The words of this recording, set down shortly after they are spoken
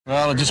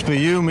Well, it'll just be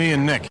you, me,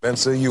 and Nick.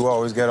 Spencer, you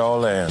always get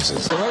all the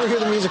answers. Whenever you hear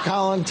the music,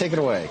 Colin, take it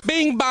away.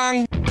 Bing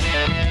bong.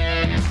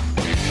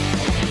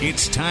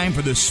 It's time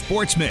for the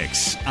Sports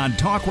Mix on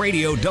Talk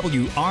Radio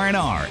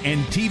WRNR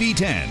and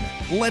TV10.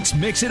 Let's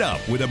mix it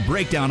up with a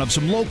breakdown of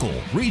some local,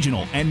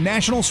 regional, and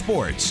national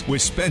sports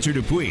with Spencer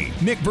Dupuis,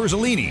 Nick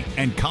Verzolini,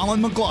 and Colin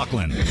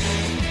McLaughlin.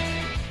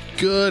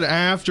 Good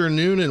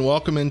afternoon and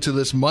welcome into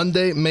this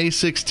Monday, May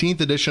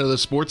 16th edition of the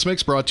Sports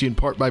Mix, brought to you in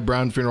part by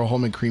Brown Funeral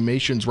Home and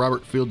Cremations,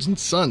 Robert Fields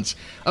 & Sons,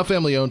 a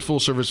family-owned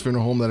full-service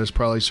funeral home that has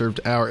proudly served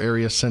our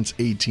area since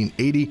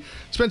 1880.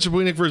 Spencer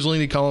Dupuis, Nick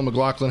Verzolini, Colin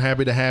McLaughlin,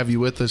 happy to have you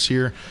with us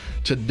here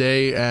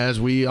today as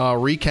we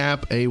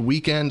recap a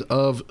weekend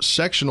of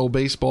sectional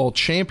baseball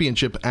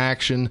championship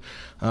action.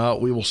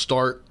 We will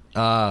start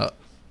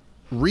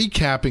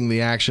recapping the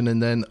action,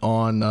 and then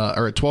on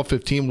at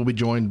 12:15 we'll be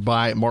joined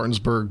by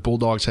Martinsburg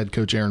Bulldogs head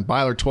coach Aaron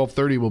Beiler.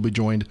 12:30 we'll be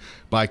joined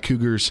by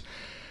Cougars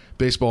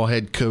baseball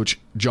head coach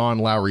John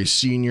Lowery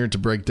Sr. to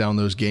break down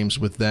those games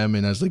with them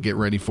and as they get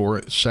ready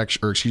for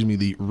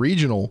the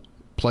regional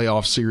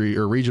playoff series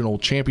or regional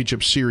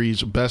championship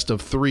series best of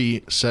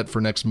 3 set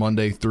for next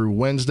Monday through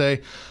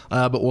Wednesday.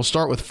 But we'll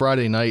start with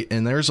Friday night,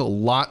 and there's a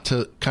lot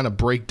to kind of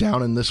break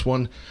down in this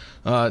one,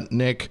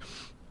 Nick.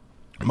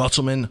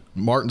 Musselman,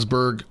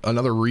 Martinsburg,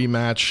 another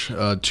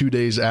rematch 2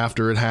 days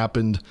after it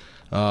happened.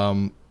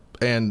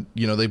 And,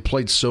 you know, they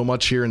played so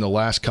much here in the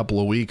last couple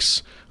of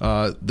weeks.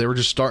 They were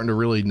just starting to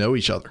really know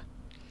each other.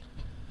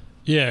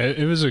 Yeah,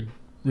 it was a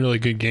really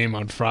good game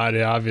on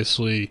Friday.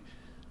 Obviously,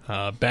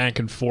 back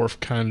and forth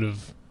kind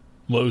of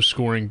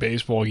low-scoring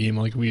baseball game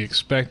like we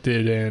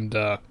expected. And,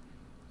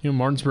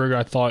 Martinsburg,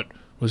 I thought,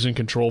 was in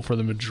control for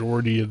the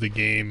majority of the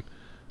game.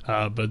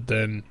 But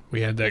then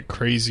we had that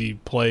crazy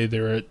play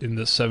there in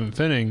the 7th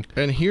inning.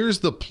 And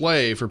here's the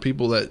play for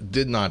people that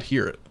did not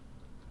hear it.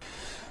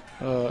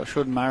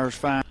 Shouldn't Myers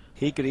find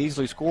he could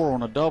easily score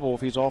on a double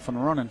if he's off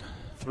and running.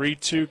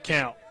 3-2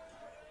 count.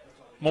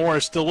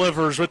 Morris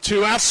delivers with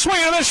 2 outs. Swing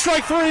and a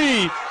strike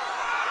 3.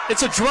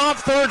 It's a drop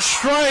third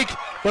strike,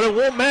 but it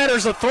won't matter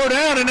as a throw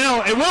down, and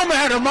now it will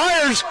matter.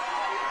 Myers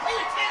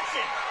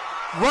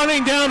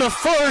running down to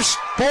first.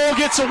 Ball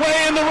gets away,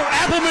 and the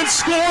Applemen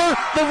score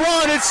the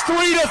run. It's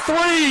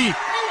 3-3.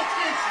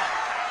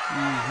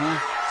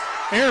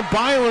 Aaron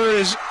Beiler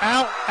is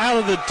out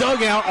of the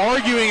dugout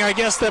arguing, I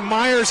guess, that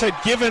Myers had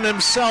given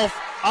himself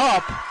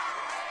up.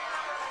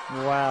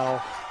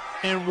 Wow.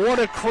 And what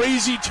a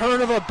crazy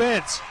turn of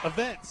events.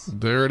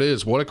 There it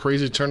is. What a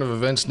crazy turn of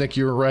events. Nick,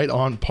 you were right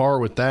on par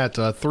with that.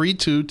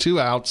 3-2, 2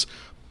 outs,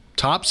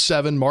 top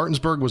 7.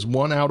 Martinsburg was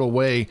 1 out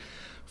away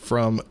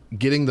from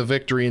getting the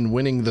victory and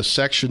winning the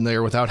section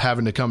there without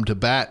having to come to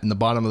bat in the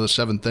bottom of the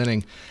 7th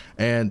inning.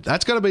 And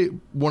that's got to be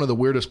one of the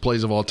weirdest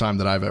plays of all time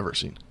that I've ever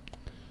seen.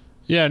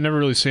 Yeah, I've never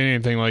really seen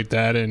anything like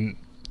that. And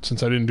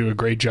since I didn't do a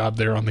great job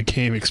there on the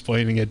game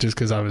explaining it just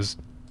because I was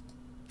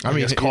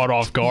caught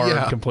off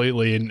guard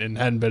completely and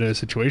hadn't been in a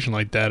situation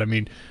like that. I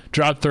mean,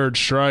 drop third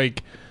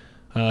strike,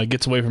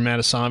 gets away from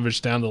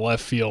Matisanovich down the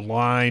left field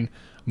line.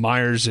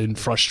 Myers, in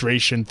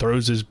frustration,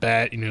 throws his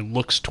bat,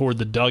 looks toward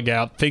the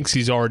dugout, thinks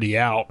he's already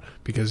out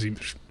because he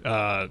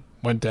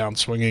went down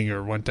swinging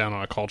or went down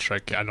on a called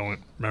strike. I don't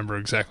remember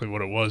exactly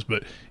what it was,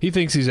 but he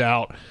thinks he's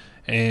out,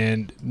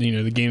 and,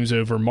 the game's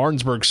over.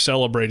 Martinsburg's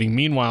celebrating.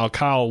 Meanwhile,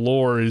 Kyle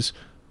Lohr is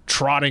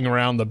trotting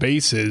around the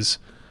bases,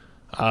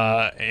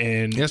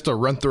 and he has to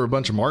run through a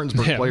bunch of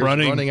Martinsburg players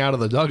running out of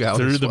the dugout.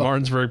 Through the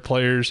Martinsburg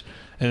players,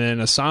 and then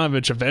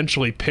Asanovich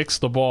eventually picks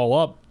the ball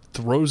up,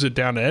 throws it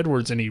down to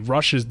Edwards, and he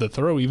rushes the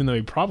throw, even though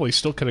he probably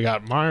still could have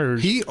got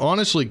Myers. He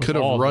honestly could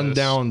have run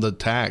down the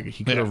tag.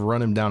 He could have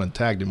run him down and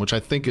tagged him, which I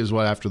think is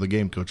what, after the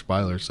game, Coach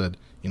Beiler said,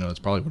 it's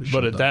probably what he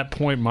should have done. But at that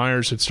point,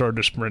 Myers had started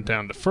to sprint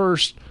down to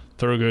first.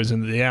 Throw goes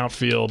into the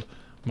outfield.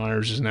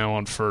 Myers is now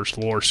on first.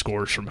 Lohr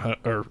scores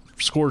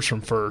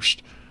from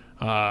first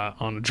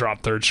on a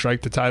drop third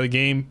strike to tie the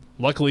game.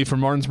 Luckily for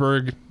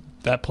Martinsburg,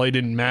 that play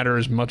didn't matter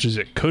as much as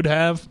it could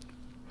have.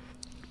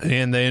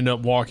 And they end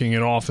up walking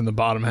it off in the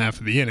bottom half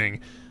of the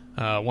inning.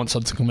 Once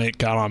Hudson Clement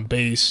got on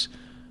base,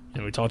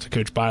 and we talked to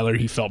Coach Beiler,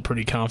 he felt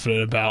pretty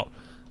confident about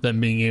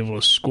them being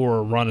able to score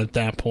a run at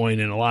that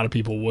point, and a lot of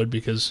people would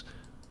because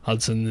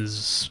Hudson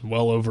is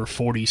well over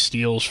 40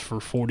 steals for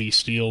 40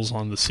 steals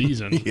on the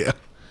season. Yeah.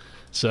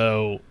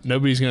 So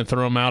nobody's going to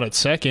throw him out at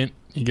second.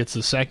 He gets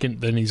the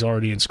second, then he's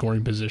already in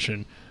scoring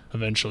position.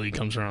 Eventually he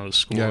comes around to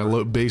score.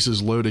 Yeah,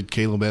 bases loaded,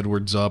 Caleb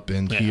Edwards up,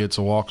 and he hits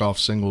a walk-off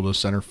single to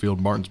center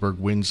field. Martinsburg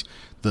wins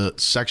the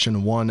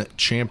Section 1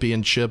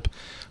 championship.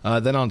 So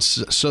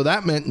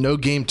that meant no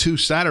Game 2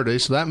 Saturday,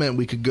 so that meant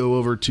we could go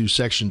over to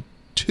Section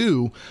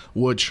 2,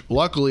 which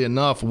luckily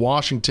enough,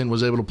 Washington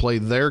was able to play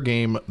their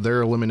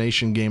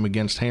elimination game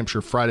against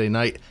Hampshire Friday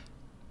night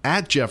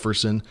at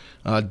Jefferson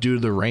due to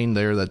the rain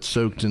there that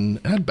soaked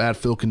and had bad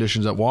field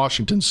conditions at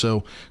Washington.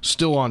 So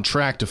still on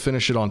track to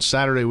finish it on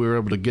Saturday. We were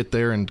able to get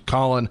there, and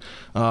Colin,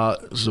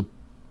 so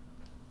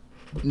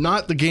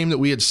not the game that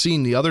we had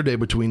seen the other day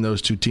between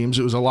those two teams.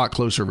 It was a lot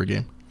closer of a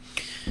game.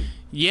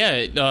 Yeah,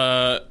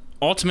 it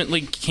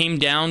ultimately came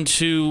down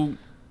to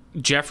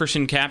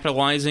Jefferson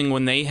capitalizing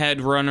when they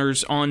had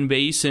runners on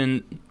base,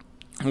 and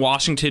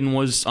Washington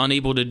was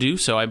unable to do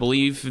so. I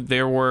believe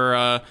there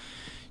were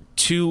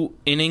 2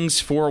 innings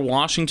for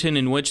Washington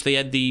in which they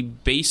had the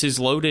bases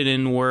loaded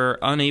and were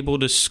unable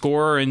to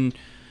score, and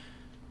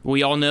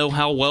we all know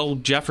how well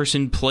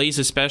Jefferson plays,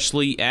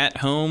 especially at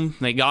home.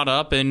 They got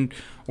up and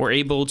were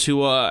able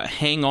to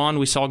hang on.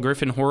 We saw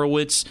Griffin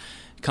Horowitz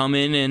come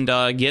in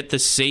and get the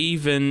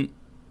save, and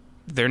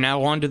they're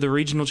now on to the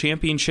regional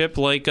championship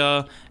like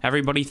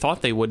everybody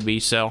thought they would be.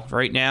 So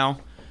right now,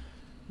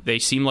 they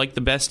seem like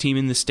the best team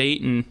in the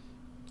state, and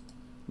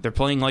they're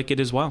playing like it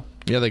as well.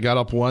 Yeah, they got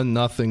up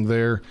 1-0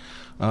 there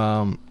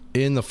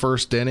in the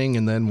first inning,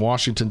 and then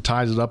Washington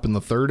ties it up in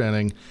the third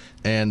inning.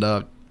 And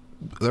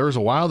there was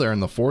a while there in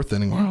the fourth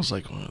inning where I was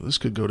like, well, this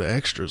could go to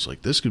extras.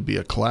 Like, this could be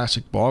a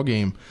classic ball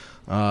game.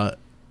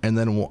 And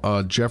then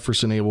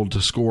Jefferson able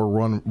to score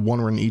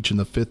one run each in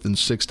the fifth and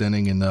sixth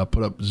inning and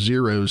put up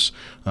zeros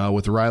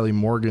with Riley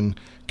Morgan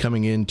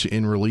coming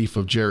in relief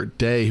of Jarrett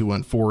Day, who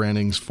went 4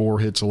 innings, 4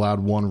 hits allowed,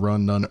 1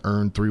 run, none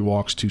earned, 3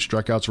 walks, 2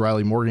 strikeouts.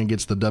 Riley Morgan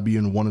gets the W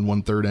in 1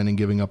 1/3 inning,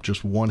 giving up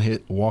just 1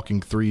 hit,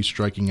 walking 3,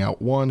 striking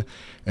out 1.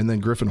 And then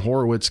Griffin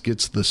Horowitz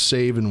gets the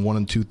save in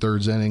 1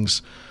 2/3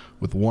 innings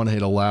with 1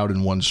 hit allowed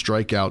and 1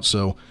 strikeout.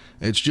 So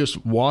it's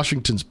just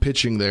Washington's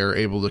pitching there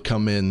able to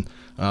come in.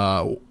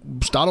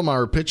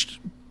 Stottlemyre pitched,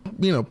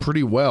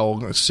 pretty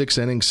well. 6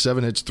 innings,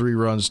 7 hits, 3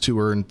 runs, 2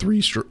 earned,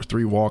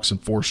 3 walks,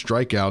 and 4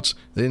 strikeouts.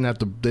 They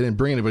didn't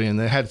bring anybody in.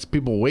 They had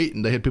people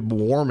waiting. They had people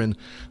warming.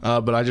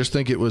 But I just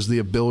think it was the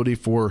ability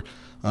for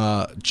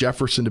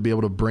Jefferson to be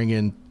able to bring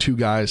in 2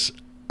 guys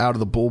out of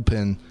the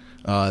bullpen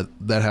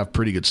that have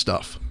pretty good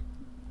stuff.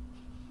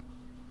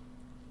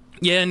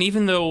 Yeah, and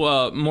even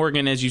though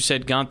Morgan, as you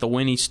said, got the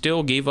win, he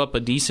still gave up a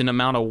decent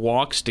amount of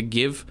walks to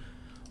give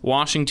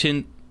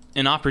Washington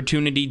an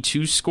opportunity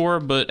to score.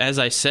 But as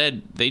I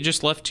said, they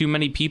just left too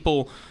many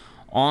people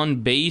on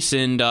base,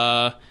 and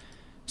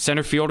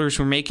center fielders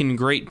were making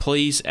great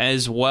plays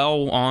as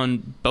well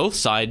on both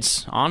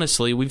sides.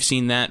 Honestly, we've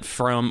seen that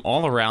from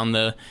all around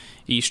the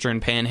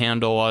Eastern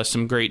Panhandle,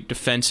 some great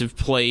defensive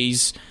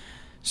plays.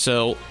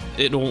 So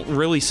it'll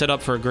really set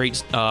up for a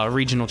great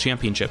regional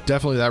championship.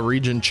 Definitely that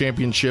region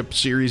championship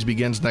series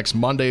begins next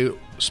Monday.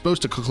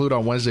 Supposed to conclude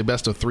on Wednesday.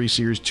 Best of 3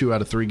 series. 2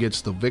 out of 3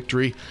 gets the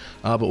victory.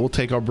 But we'll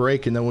take our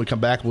break, and then when we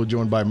come back, we'll be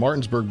joined by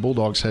Martinsburg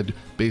Bulldogs head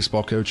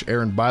baseball coach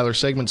Aaron Beiler.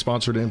 Segment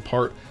sponsored in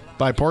part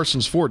by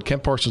Parsons Ford.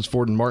 Kent Parsons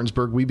Ford in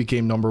Martinsburg. We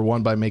became number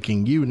 1 by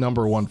making you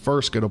number 1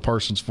 first. Go to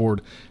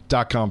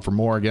ParsonsFord.com for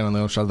more. Again, on the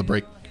other side of the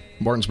break,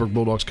 Martinsburg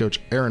Bulldogs coach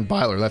Aaron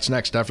Beiler. That's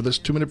next. After this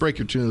 2-minute break,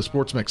 you're tuning to the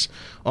Sports Mix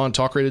on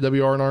Talk Radio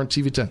WRNR and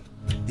TV 10.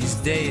 These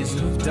days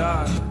of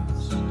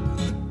darkness,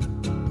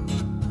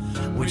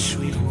 wish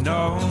we'd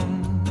known.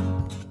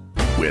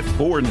 With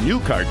 4 new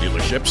car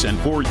dealerships and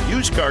 4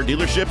 used car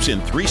dealerships in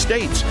 3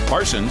 states,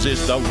 Parsons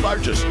is the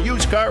largest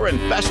used car and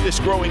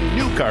fastest growing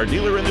new car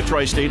dealer in the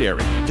tri-state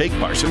area. Take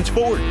Parsons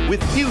Ford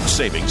with huge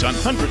savings on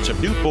hundreds of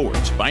new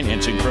Fords,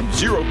 financing from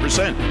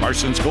 0%,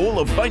 Parsons' goal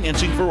of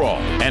financing for all,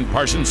 and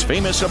Parsons'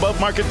 famous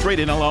above-market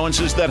trade-in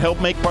allowances that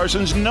help make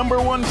Parsons number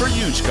 1 for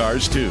used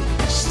cars too.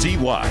 See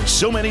why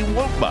so many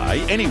won't buy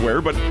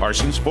anywhere but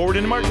Parsons Ford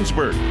in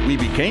Martinsburg. We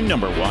became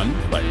number 1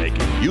 by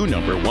making you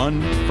number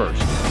 1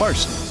 first.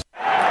 Parsons.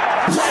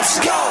 Let's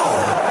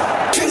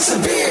go! Drink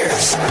some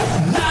beers!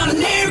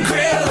 Mountaineer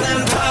Grill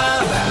and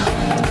Pub!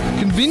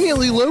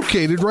 Conveniently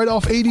located right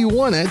off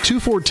 81 at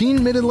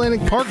 214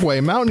 Mid-Atlantic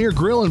Parkway, Mountaineer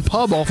Grill and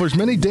Pub offers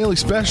many daily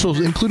specials,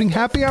 including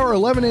happy hour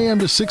 11 a.m.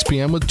 to 6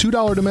 p.m. with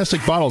 $2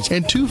 domestic bottles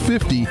and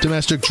 $2.50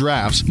 domestic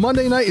drafts.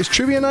 Monday night is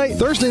trivia night,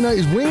 Thursday night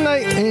is wing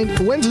night,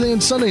 and Wednesday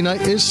and Sunday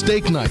night is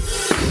steak night.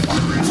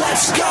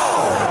 Let's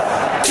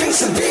go! Drink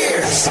some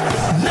beers!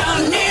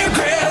 Mountaineer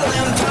Grill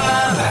and Pub!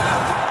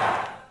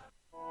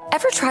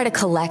 Ever try to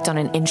collect on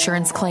an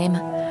insurance claim?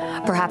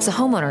 Perhaps a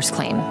homeowner's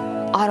claim,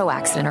 auto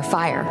accident, or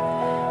fire.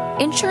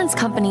 Insurance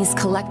companies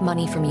collect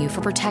money from you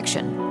for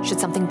protection should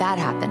something bad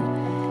happen.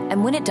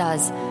 And when it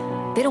does,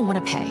 they don't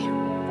want to pay,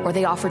 or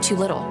they offer too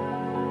little.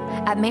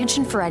 At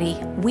Mansion Ferretti,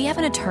 we have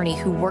an attorney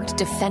who worked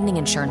defending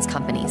insurance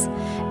companies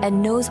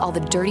and knows all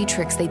the dirty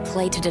tricks they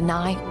play to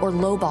deny or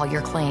lowball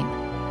your claim.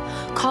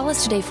 Call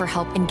us today for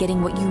help in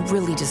getting what you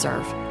really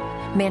deserve.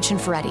 Mansion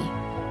Ferretti,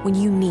 when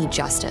you need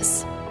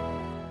justice.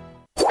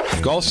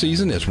 Golf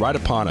season is right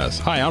upon us.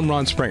 Hi, I'm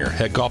Ron Springer,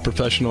 head golf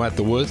professional at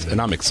The Woods,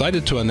 and I'm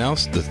excited to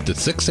announce the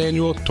 6th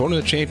annual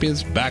Tournament of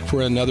Champions back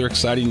for another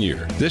exciting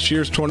year. This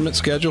year's tournament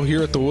schedule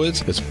here at The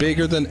Woods is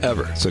bigger than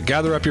ever, so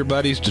gather up your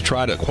buddies to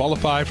try to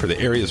qualify for the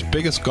area's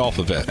biggest golf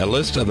event. A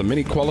list of the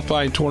many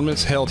qualifying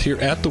tournaments held here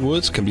at The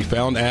Woods can be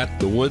found at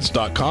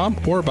thewoods.com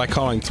or by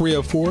calling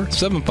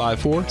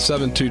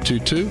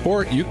 304-754-7222,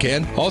 or you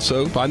can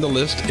also find the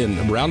list in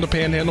Around the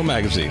Panhandle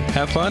magazine.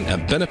 Have fun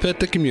and benefit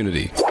the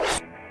community.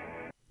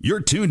 You're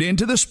tuned in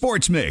to the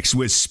Sports Mix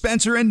with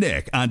Spencer and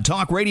Nick on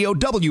Talk Radio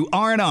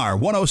WRNR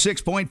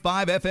 106.5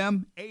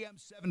 FM, AM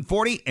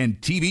 740, and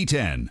TV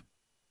 10.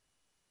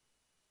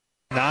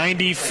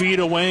 90 feet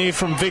away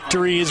from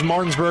victory is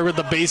Martinsburg with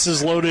the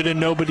bases loaded and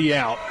nobody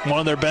out. One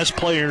of their best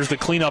players, the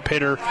cleanup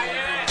hitter,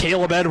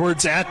 Caleb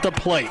Edwards at the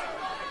plate.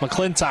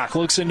 McClintock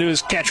looks into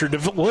his catcher,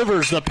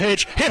 delivers the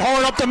pitch, hit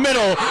hard up the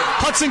middle.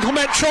 Hudson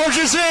Clement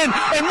charges in,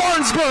 and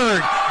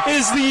Martinsburg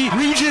is the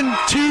Region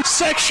 2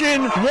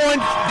 Section 1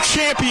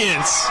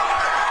 champions.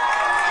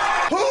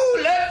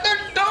 Who let the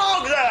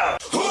dogs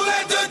out? Who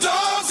let the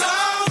dogs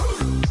out?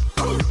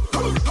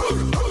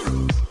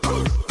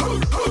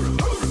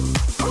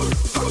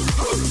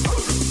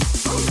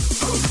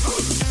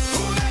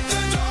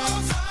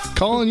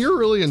 Colin, you're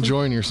really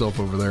enjoying yourself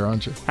over there,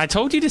 aren't you? I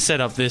told you to set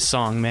up this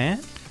song,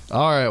 man.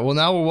 All right. Well,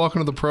 now we're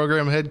welcome to the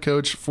program head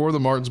coach for the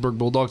Martinsburg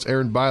Bulldogs,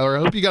 Aaron Beiler. I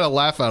hope you got a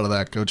laugh out of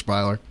that, Coach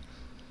Beiler.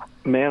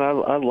 Man,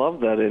 I love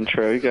that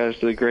intro. You guys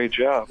did a great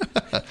job.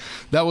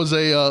 That was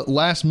a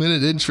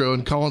last-minute intro,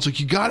 and Colin's like,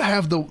 you got to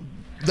have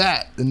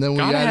that, and then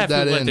we added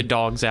that in. Let the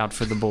dogs out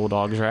for the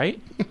Bulldogs, right?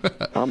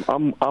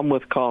 I'm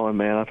with Colin,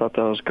 man. I thought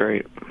that was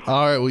great.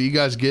 All right, well, you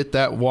guys get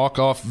that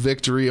walk-off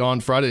victory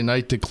on Friday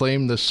night to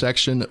claim the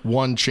Section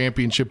 1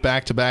 championship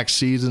back-to-back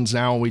seasons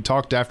now. We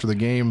talked after the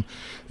game,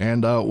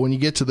 and when you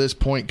get to this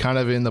point kind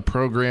of in the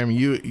program,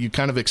 you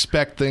kind of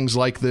expect things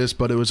like this,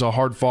 but it was a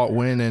hard-fought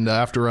win, and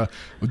after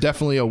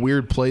definitely a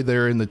weird play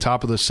there in the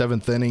top of the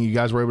seventh inning, you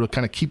guys were able to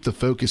kind of keep the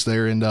focus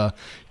there and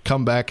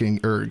come back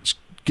or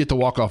get the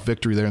walk-off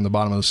victory there in the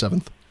bottom of the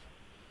seventh.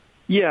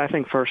 Yeah, I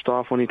think first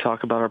off, when you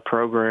talk about our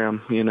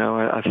program,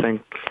 I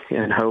think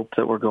and hope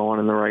that we're going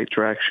in the right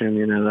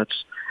direction.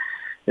 That's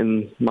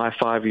in my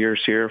 5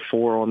 years here,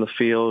 4 on the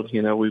field.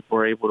 We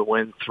were able to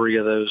win 3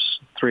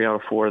 out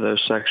of 4 of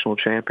those sectional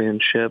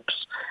championships,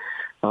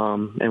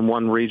 and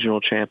 1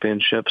 regional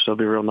championship. So it'll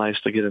be real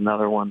nice to get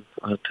another one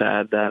to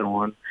add that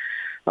on.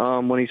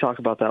 When you talk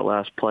about that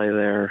last play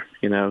there,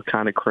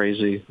 kind of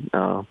crazy.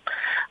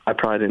 I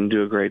probably didn't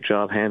do a great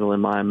job handling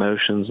my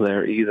emotions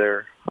there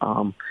either.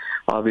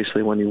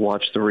 Obviously, when you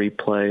watch the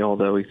replay,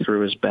 although he threw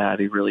his bat,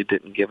 he really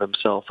didn't give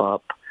himself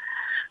up.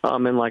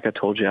 And like I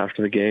told you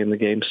after the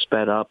game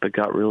sped up. It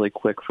got really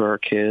quick for our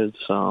kids,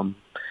 and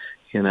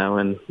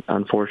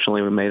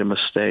unfortunately we made a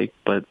mistake.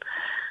 But,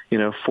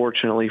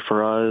 fortunately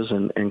for us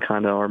and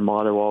kind of our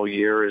motto all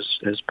year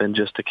has been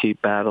just to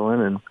keep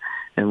battling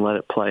and let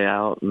it play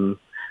out. And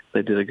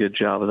they did a good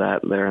job of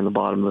that there in the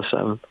bottom of the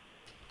seventh.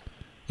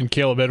 And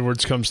Caleb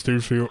Edwards comes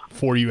through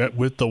for you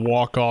with the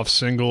walk-off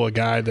single, a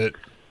guy that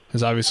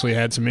has obviously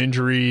had some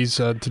injuries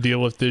to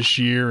deal with this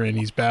year, and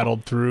he's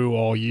battled through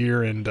all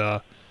year. And,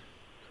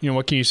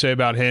 what can you say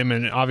about him?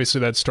 And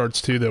obviously that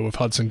starts, too, though, with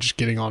Hudson just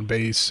getting on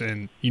base,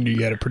 and you knew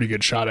you had a pretty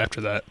good shot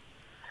after that.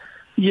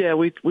 Yeah,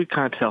 we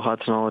kind of tell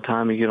Hudson all the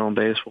time, you get on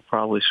base, we'll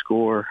probably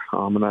score.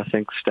 And I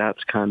think stats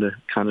kind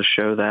of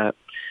show that.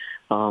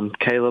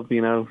 Caleb,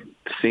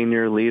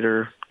 senior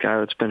leader, guy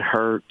that's been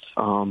hurt,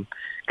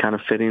 kind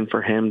of fitting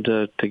for him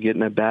to get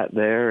in a bat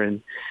there,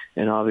 and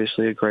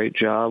obviously a great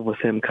job with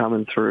him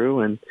coming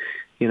through. And,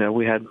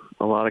 we had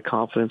a lot of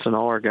confidence in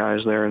all our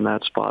guys there in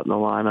that spot in the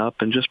lineup,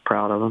 and just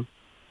proud of them.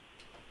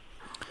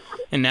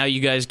 And now you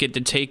guys get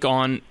to take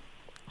on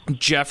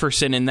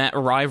Jefferson in that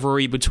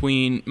rivalry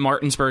between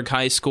Martinsburg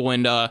High School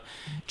and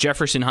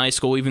Jefferson High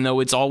School. Even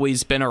though it's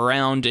always been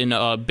around in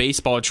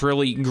baseball, it's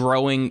really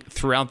growing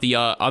throughout the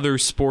other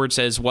sports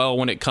as well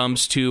when it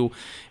comes to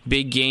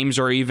big games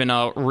or even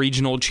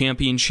regional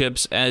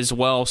championships as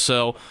well.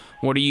 So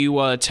what are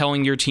you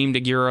telling your team to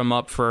gear them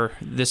up for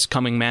this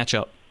coming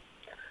matchup?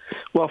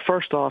 Well,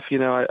 first off,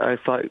 I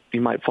thought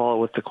you might follow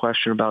with the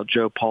question about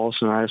Joe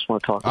Paulson. I just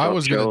want to talk about Joe. I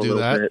was going to do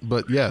that, bit.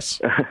 But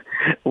yes.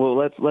 Well,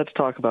 let's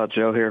talk about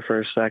Joe here for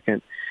a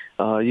second.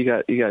 You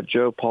got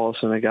Joe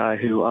Paulson, a guy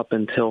who up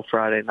until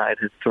Friday night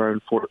had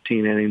thrown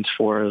 14 innings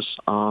for us.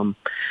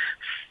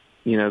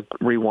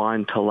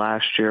 Rewind to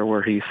last year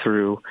where he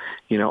threw,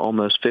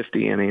 almost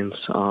 50 innings.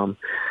 So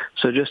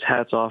just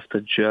hats off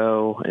to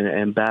Joe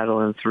and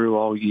battling through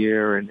all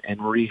year and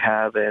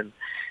rehabbing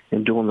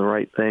and doing the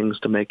right things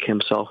to make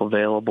himself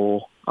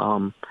available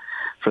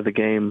for the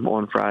game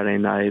on Friday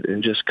night,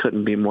 and just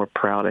couldn't be more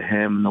proud of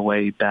him and the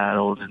way he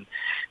battled, and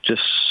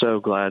just so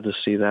glad to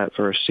see that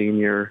for a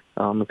senior,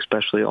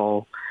 especially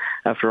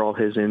after all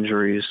his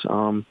injuries.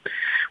 When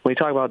you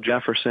talk about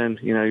Jefferson,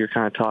 you're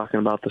kind of talking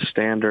about the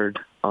standard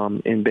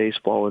in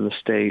baseball in the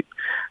state.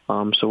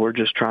 So we're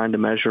just trying to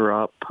measure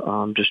up,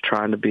 just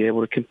trying to be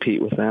able to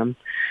compete with them.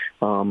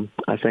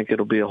 I think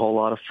it'll be a whole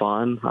lot of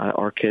fun.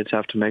 Our kids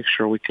have to make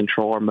sure we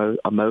control our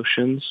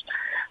emotions.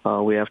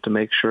 We have to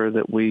make sure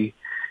that we,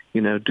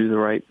 do the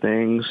right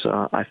things.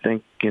 I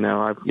think,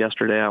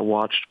 yesterday I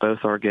watched both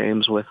our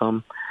games with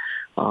them,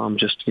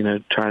 just,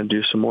 trying to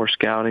do some more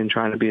scouting,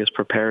 trying to be as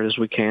prepared as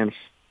we can.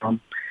 They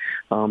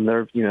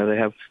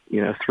have,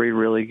 3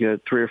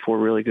 or 4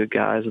 really good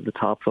guys at the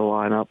top of the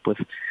lineup with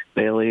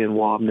Bailey and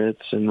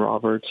Wobnitz and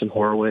Roberts and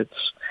Horowitz.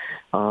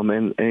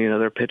 And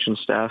their pitching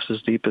staff's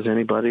as deep as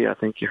anybody. I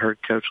think you heard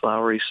Coach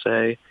Lowery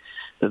say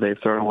that they've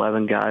thrown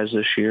 11 guys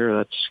this year.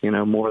 That's,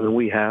 more than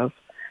we have.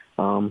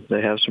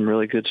 They have some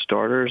really good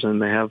starters,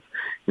 and they have,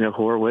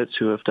 Horowitz,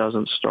 who if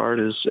doesn't start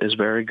is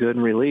very good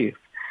in relief.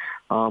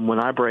 when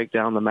I break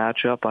down the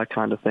matchup, I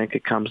kind of think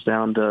it comes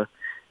down to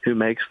who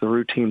makes the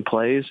routine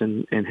plays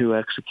and who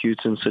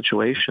executes in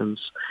situations.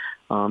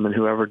 And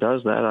whoever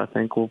does that, I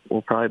think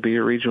will probably be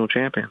a regional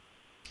champion.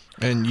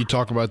 And you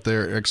talk about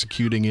their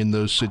executing in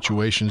those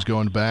situations,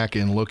 going back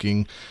and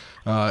looking.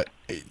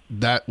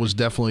 That was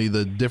definitely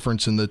the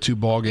difference in the two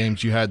ball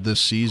games you had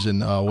this season.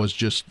 Was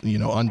just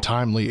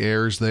untimely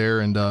errors there,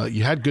 and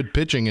you had good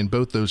pitching in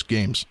both those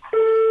games.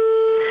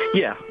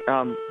 Yeah,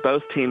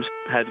 both teams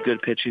had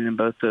good pitching in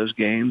both those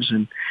games,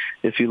 and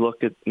if you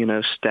look at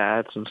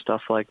stats and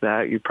stuff like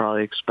that, you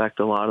probably expect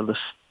a lot of the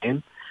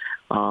same.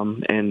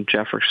 And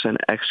Jefferson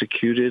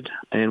executed,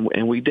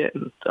 and we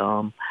didn't.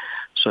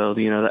 So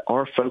that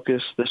our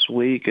focus this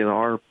week and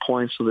our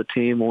points of the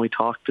team when we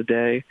talk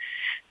today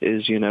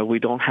is we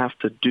don't have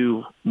to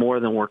do more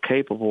than we're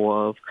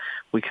capable of.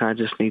 We kind of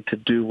just need to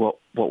do what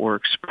we're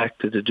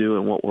expected to do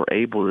and what we're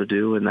able to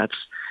do, and that's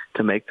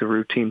to make the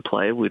routine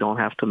play. We don't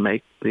have to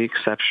make the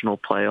exceptional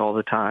play all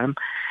the time.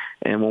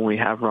 And when we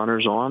have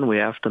runners on, we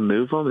have to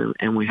move them,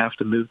 and we have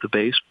to move the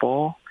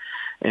baseball,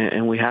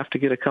 and we have to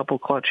get a couple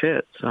clutch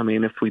hits. I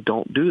mean, if we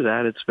don't do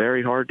that, it's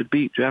very hard to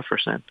beat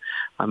Jefferson.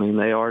 I mean,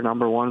 they are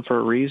number one for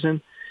a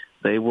reason.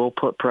 They will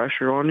put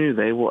pressure on you.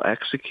 They will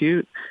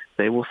execute.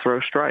 They will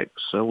throw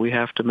strikes. So we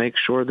have to make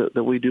sure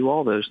that we do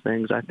all those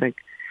things. I think,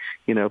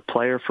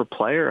 player for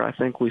player, I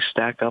think we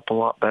stack up a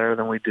lot better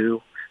than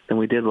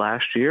we did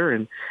last year,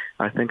 and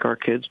I think our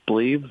kids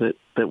believe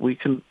that we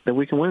can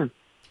win.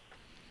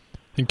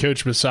 And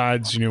Coach,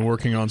 besides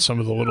working on some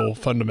of the little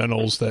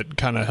fundamentals that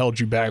kind of held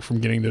you back from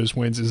getting those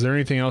wins, is there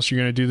anything else you're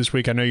going to do this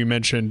week? I know you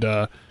mentioned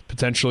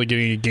potentially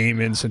getting a game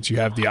in since you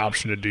have the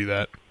option to do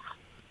that.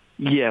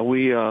 Yeah,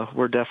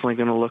 we're definitely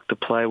going to look to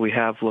play. We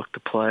have looked to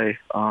play.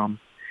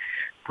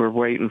 We're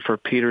waiting for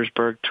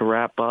Petersburg to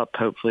wrap up.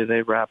 Hopefully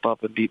they wrap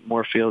up and beat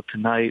Moorfield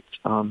tonight,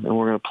 and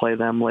we're going to play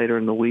them later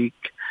in the week.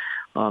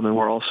 And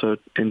we're also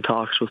in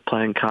talks with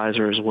playing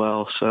Kaiser as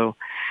well. So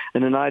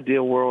in an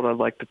ideal world, I'd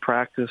like to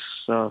practice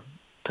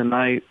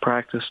tonight,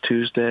 practice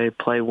Tuesday,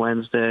 play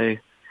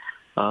Wednesday,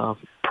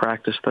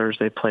 practice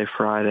Thursday, play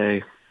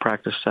Friday,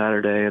 practice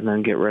Saturday, and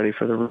then get ready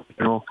for the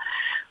regional.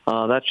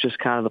 That's just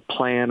kind of the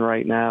plan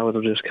right now.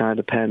 It'll just kind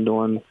of depend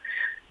on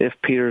if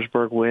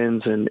Petersburg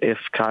wins and if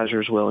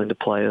Kaiser's willing to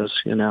play us.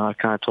 I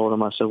kind of told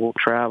him, I said, we'll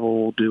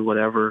travel, we'll do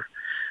whatever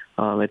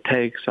it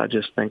takes. I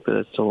just think that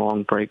it's a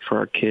long break for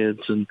our kids,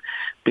 and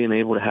being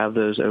able to have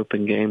those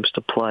open games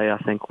to play, I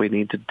think we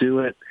need to do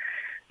it.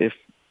 If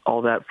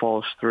all that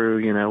falls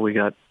through, we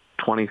got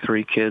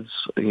 23 kids,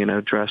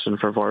 dressing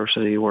for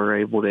varsity. We're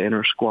able to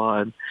enter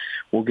squad.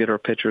 We'll get our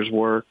pitchers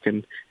work,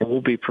 and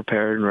we'll be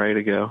prepared and ready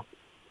to go.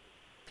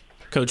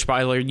 Coach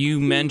Beiler, you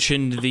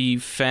mentioned the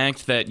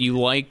fact that you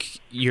like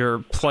your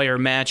player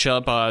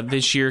matchup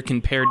this year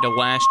compared to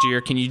last year.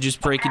 Can you just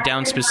break it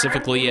down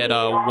specifically at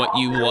what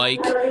you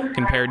like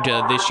compared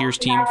to this year's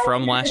team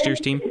from last year's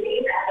team?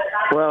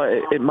 Well,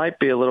 it might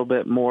be a little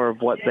bit more of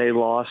what they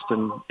lost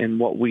and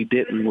what we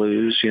didn't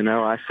lose.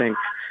 I think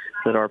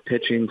that our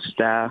pitching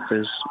staff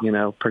is,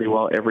 pretty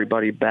well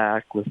everybody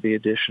back with the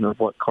addition of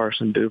what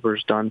Carson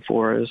Duber's done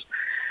for us.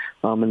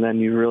 And then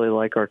you really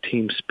like our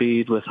team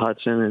speed with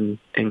Hudson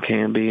and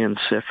Canby and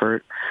Siffert.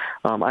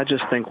 I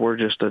just think we're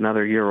just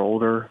another year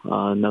older,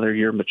 another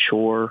year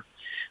mature,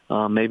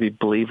 maybe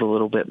believe a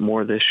little bit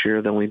more this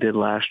year than we did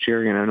last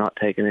year, not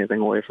taking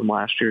anything away from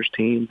last year's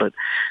team. But,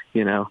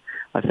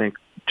 I think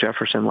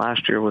Jefferson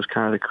last year was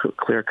kind of the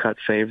clear-cut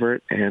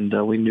favorite, and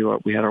we knew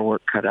we had our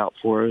work cut out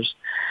for us.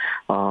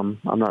 I'm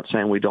not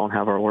saying we don't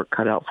have our work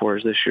cut out for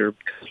us this year,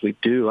 because we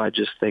do. I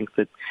just think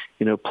that,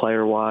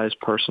 player-wise,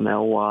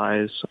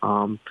 personnel-wise,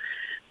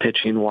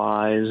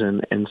 pitching-wise,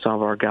 and some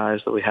of our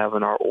guys that we have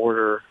in our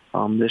order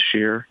this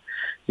year,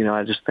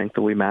 I just think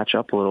that we match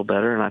up a little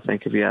better. And I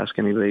think if you ask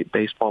any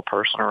baseball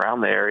person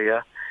around the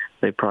area,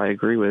 they'd probably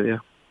agree with you.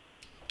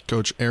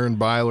 Coach Aaron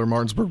Beiler,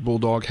 Martinsburg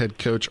Bulldog head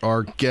coach,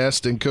 our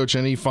guest. And, Coach,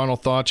 any final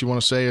thoughts you want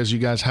to say as you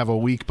guys have a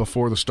week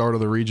before the start of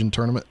the region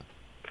tournament?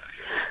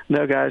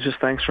 No, guys, just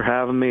thanks for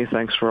having me.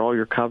 Thanks for all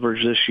your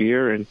coverage this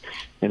year, and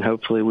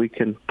hopefully we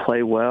can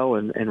play well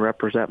and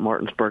represent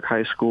Martinsburg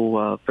High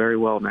School very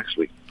well next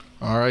week.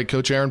 All right,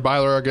 Coach Aaron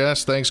Beiler, our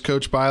guest. Thanks,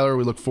 Coach Beiler.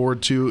 We look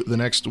forward to the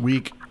next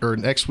week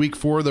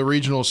for the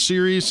regional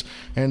series,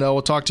 and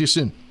we'll talk to you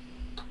soon.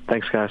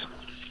 Thanks, guys.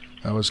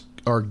 That was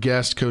our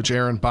guest, Coach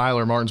Aaron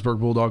Beiler, Martinsburg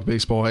Bulldog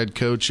baseball head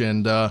coach,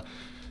 and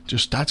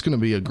that's going to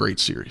be a great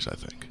series, I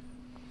think.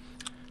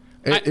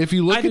 If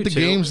you look at the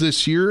games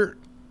this year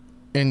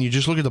and you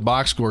just look at the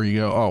box score,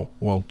 you go, oh,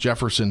 well,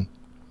 Jefferson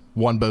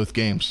won both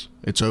games.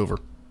 It's over.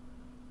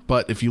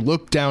 But if you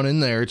look down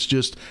in there, it's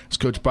just, as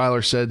Coach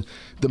Beiler said,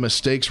 the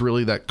mistakes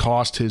really that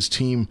cost his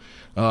team,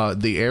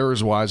 the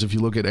errors-wise, if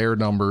you look at error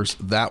numbers,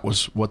 that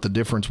was what the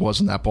difference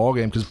was in that ball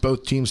game, because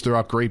both teams threw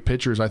out great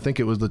pitchers. I think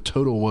it was like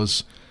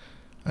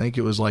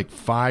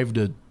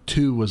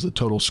 5-2 was the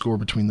total score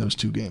between those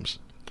two games.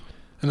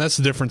 And that's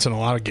the difference in a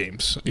lot of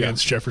games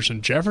against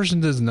Jefferson. Jefferson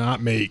does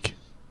not make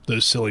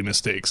those silly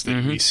mistakes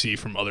that we see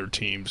from other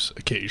teams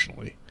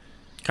occasionally.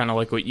 Kind of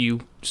like what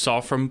you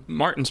saw from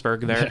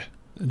Martinsburg there.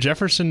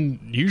 Jefferson,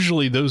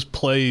 usually those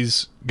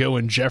plays go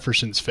in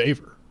Jefferson's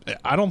favor.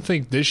 I don't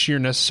think this year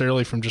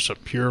necessarily from just a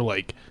pure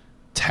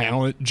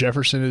talent,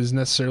 Jefferson is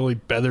necessarily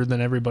better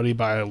than everybody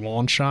by a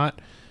long shot.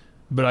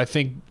 But I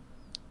think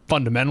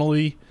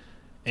fundamentally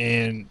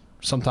and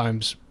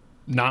sometimes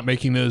not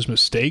making those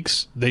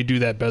mistakes, they do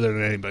that better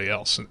than anybody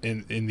else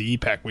in the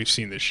EPAC we've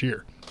seen this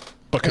year.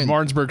 But can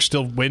Martinsburg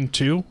still win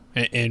too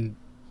and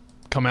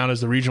come out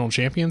as the regional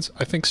champions?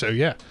 I think so,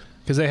 yeah.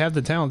 Because they have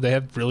the talent. They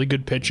have really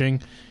good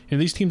pitching. And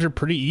these teams are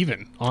pretty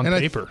even on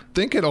paper. I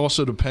think it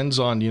also depends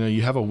on,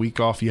 you have a week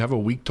off. You have a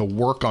week to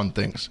work on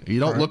things. You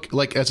don't look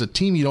like as a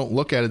team, you don't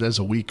look at it as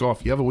a week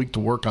off. You have a week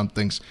to work on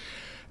things.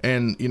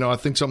 And, I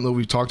think something that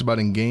we've talked about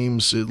in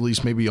games, at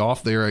least maybe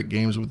off there at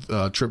games with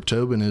Trip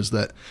Tobin, is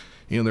that,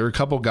 there are a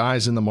couple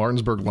guys in the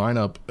Martinsburg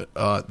lineup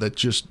that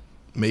just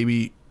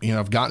maybe,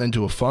 have gotten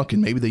into a funk,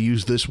 and maybe they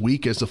use this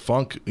week as the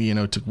funk,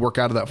 to work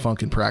out of that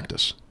funk in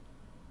practice.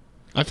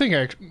 I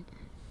think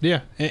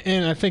yeah,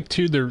 and I think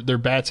too their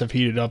bats have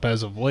heated up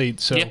as of late.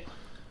 So,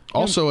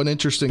 also an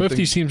interesting thing. Both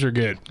these teams are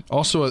good.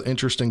 Also, an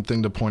interesting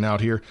thing to point out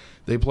here: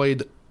 they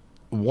played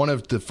one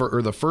of the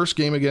first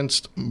game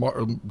against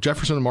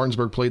Jefferson and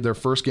Martinsburg played their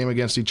first game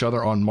against each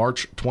other on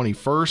March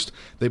 21st.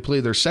 They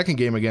played their second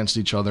game against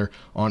each other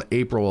on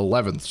April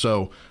 11th.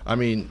 So, I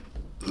mean,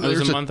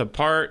 there's a month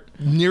apart.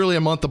 Nearly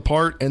a month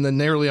apart, and then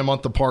nearly a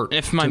month apart.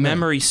 If my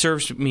memory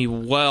serves me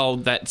well,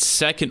 that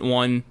second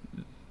one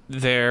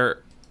there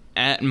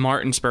at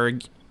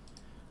Martinsburg,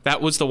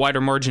 that was the wider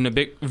margin of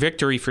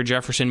victory for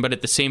Jefferson, but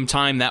at the same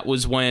time, that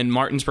was when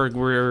Martinsburg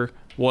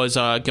was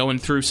going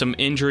through some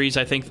injuries.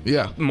 I think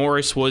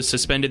Morris was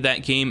suspended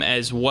that game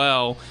as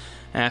well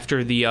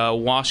after the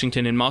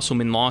Washington and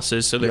Musselman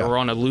losses, so they were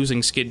on a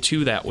losing skid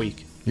too that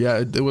week. Yeah,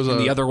 it was. And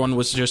the other one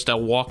was just a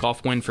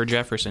walk-off win for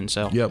Jefferson.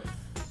 So yep.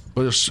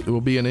 But it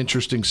will be an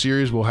interesting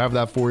series. We'll have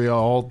that for you,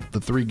 all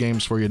the 3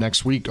 games for you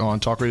next week on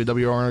Talk Radio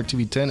WRNR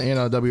TV 10 and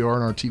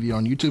WRNR TV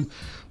on YouTube.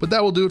 But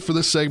that will do it for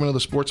this segment of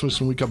the Sportsman.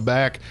 When we come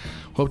back,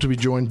 hope to be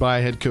joined by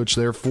head coach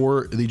there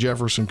for the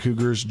Jefferson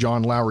Cougars,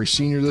 John Lowery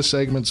Sr. This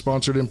segment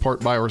sponsored in part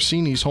by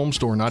Orsini's Home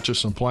Store, not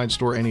just an appliance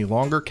store any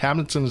longer.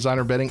 Cabinets and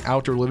designer bedding,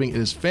 outdoor living. It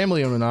is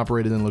family owned and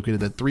operated and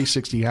located at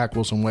 360 Hack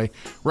Wilson Way,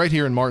 right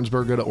here in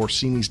Martinsburg. Go to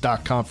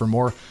Orsinis.com for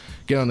more.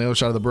 Get on the other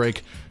side of the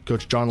break.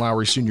 Coach John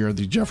Lowery Sr. of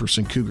the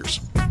Jefferson Cougars.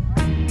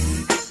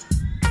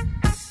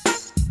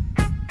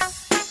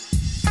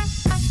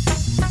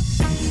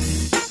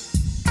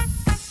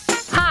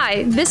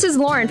 Hi, this is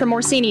Lauren from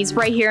Orsini's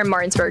right here in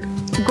Martinsburg.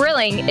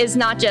 Grilling is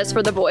not just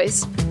for the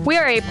boys. We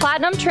are a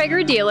Platinum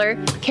Traeger dealer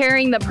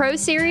carrying the Pro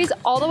Series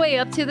all the way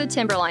up to the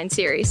Timberline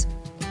Series.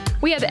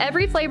 We have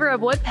every flavor of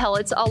wood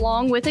pellets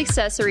along with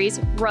accessories,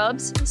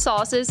 rubs,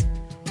 sauces.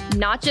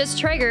 Not just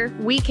Traeger,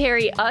 we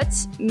carry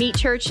Utz, Meat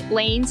Church,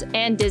 Lanes,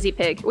 and Dizzy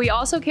Pig. We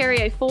also carry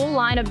a full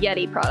line of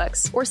Yeti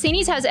products.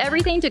 Orsini's has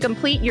everything to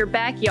complete your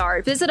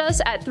backyard. Visit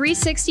us at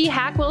 360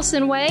 Hack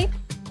Wilson Way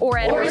or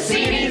at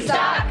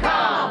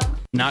Orsinis.com.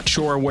 Not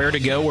sure where to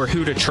go or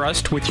who to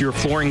trust with your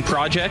flooring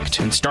project?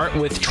 And start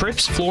with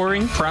Trips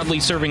Flooring, proudly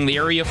serving the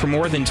area for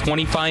more than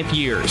 25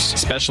 years,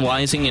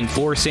 specializing in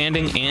floor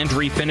sanding and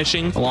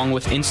refinishing, along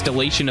with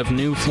installation of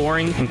new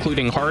flooring,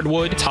 including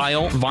hardwood,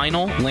 tile,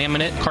 vinyl,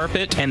 laminate,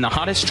 carpet, and the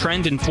hottest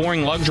trend in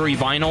flooring, luxury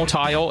vinyl,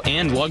 tile,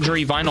 and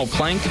luxury vinyl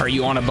plank. Are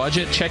you on a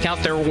budget? Check out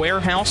their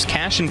warehouse,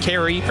 cash and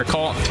carry, or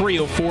call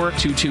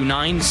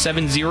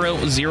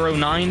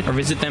 304-229-7009, or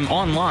visit them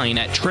online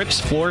at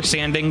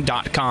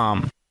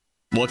tripsfloorsanding.com.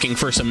 Looking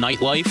for some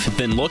nightlife?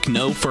 Then look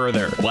no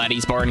further.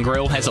 Laddie's Bar and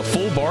Grill has a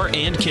full bar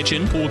and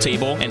kitchen, pool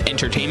table, and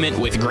entertainment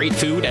with great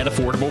food at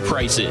affordable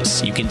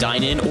prices. You can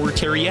dine in or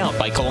carry out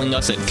by calling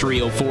us at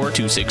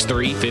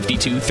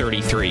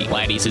 304-263-5233.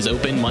 Laddie's is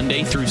open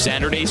Monday through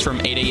Saturdays from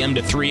 8 a.m.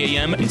 to 3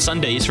 a.m. and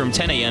Sundays from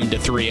 10 a.m. to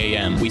 3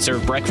 a.m. We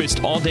serve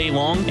breakfast all day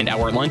long, and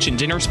our lunch and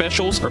dinner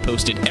specials are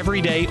posted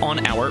every day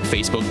on our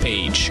Facebook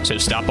page. So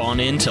stop on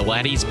in to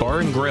Laddie's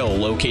Bar and Grill,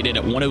 located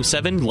at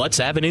 107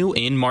 Lutz Avenue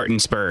in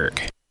Martinsburg.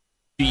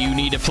 Do you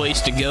need a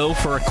place to go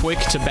for a quick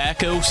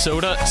tobacco,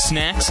 soda,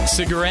 snacks,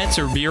 cigarettes,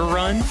 or beer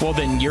run? Well,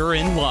 then you're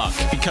in luck,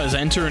 because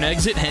Enter and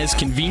Exit has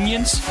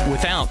convenience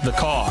without the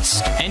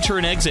cost. Enter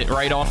and Exit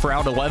right off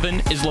Route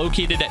 11 is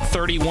located at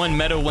 31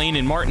 Meadow Lane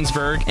in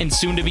Martinsburg and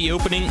soon to be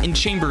opening in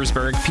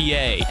Chambersburg,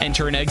 PA.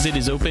 Enter and Exit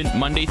is open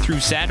Monday through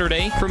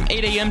Saturday from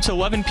 8 a.m. to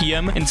 11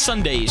 p.m. and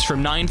Sundays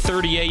from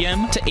 9:30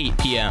 a.m. to 8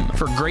 p.m.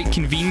 For great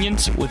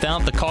convenience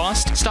without the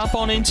cost, stop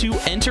on into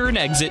Enter and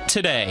Exit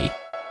today.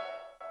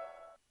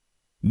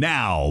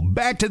 Now,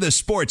 back to the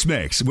Sports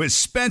Mix with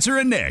Spencer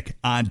and Nick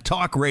on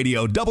Talk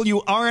Radio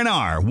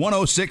WRNR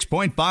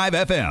 106.5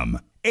 FM,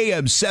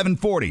 AM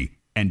 740,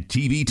 and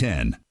TV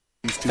 10.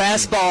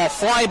 Fastball,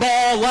 fly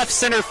ball, left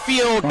center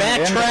field,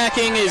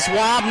 backtracking is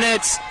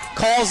Wobnitz,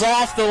 calls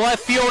off the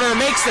left fielder,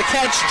 makes the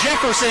catch.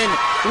 Jefferson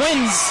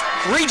wins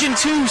Region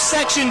 2,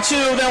 Section 2.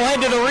 They'll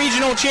head to the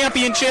regional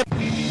championship.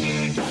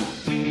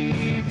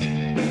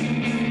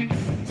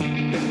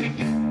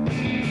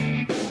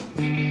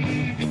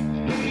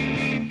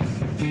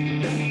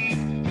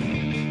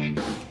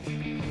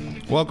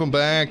 Welcome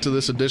back to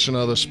this edition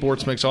of the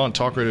Sports Mix on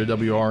Talk Radio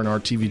WRNR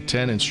TV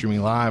 10 and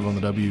streaming live on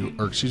the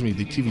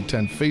TV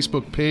 10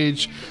 Facebook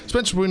page.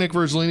 Spencer Bowie, Nick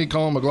Verzolini,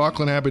 Colin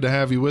McLaughlin, happy to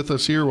have you with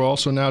us here. We're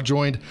also now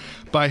joined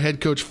by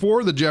head coach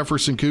for the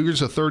Jefferson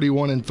Cougars, a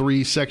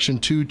 31-3 Section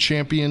 2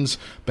 champions,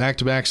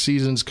 back-to-back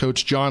seasons,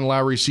 Coach John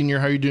Lowery Sr.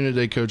 How are you doing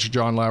today, Coach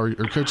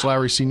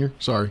Lowery Sr.?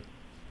 Sorry.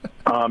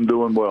 I'm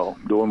doing well.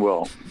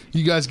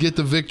 You guys get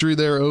the victory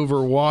there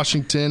over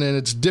Washington, and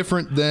it's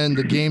different than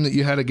the game that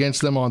you had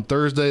against them on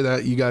Thursday,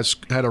 that you guys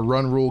had a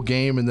run rule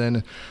game and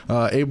then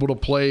able to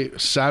play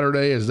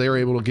Saturday as they were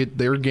able to get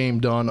their game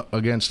done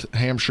against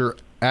Hampshire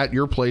at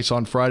your place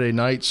on Friday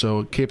night, so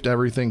it kept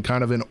everything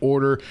kind of in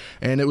order,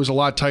 and it was a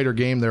lot tighter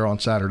game there on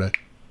Saturday.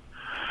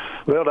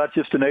 Well, that's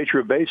just the nature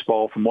of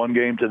baseball from one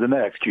game to the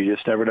next. You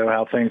just never know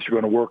how things are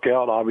going to work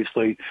out.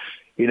 Obviously,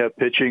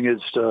 pitching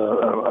is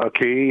a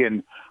key,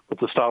 and with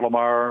the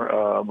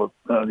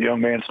the young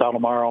man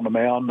Stottlemyre on the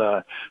mound,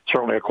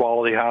 certainly a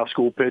quality high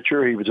school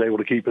pitcher. He was able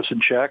to keep us in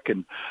check,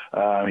 and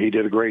he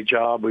did a great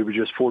job. We were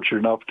just fortunate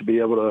enough to be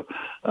able to,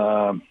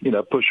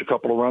 push a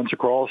couple of runs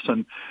across.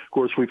 And, of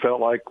course, we felt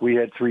like we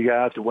had three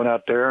guys that went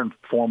out there and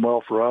performed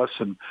well for us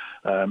and,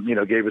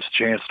 gave us a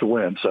chance to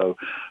win. So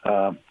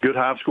good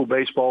high school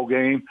baseball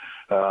game.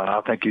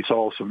 I think you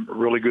saw some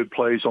really good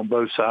plays on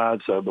both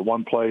sides. The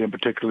one play in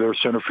particular their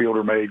center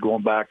fielder made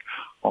going back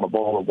on a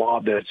ball that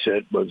Wobnetz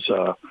hit was,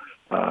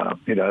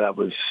 that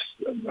was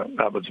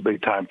a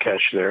big time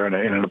catch there and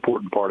an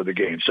important part of the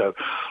game. So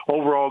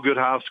overall, good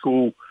high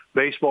school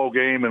baseball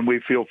game, and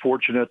we feel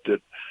fortunate that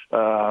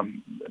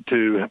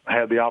to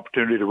have the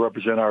opportunity to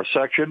represent our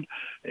section.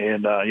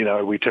 And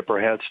we tip our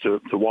hats to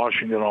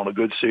Washington on a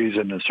good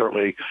season, and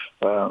certainly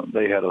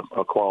they had a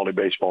quality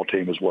baseball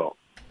team as well.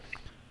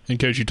 And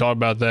Coach, you talk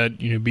about that,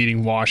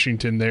 beating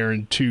Washington there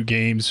in 2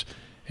 games.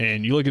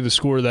 And you look at the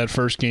score of that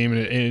first game, and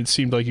it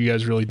seemed like you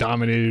guys really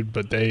dominated,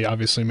 but they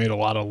obviously made a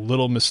lot of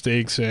little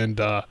mistakes. And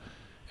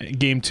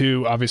game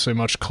 2, obviously a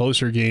much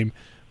closer game.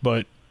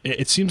 But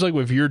it seems like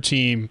with your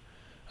team,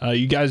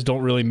 you guys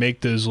don't really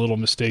make those little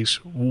mistakes.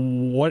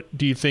 What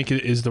do you think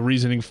is the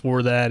reasoning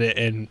for that,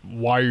 and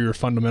why are your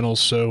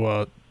fundamentals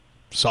so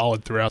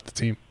solid throughout the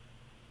team?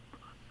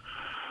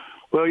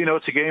 Well,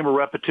 it's a game of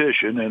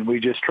repetition, and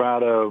we just try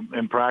to,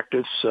 in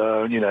practice,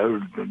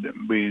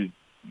 we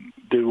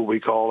do what we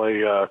call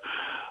a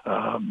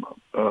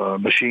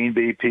machine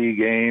BP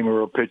game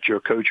or a coach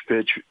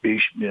pitch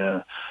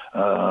game.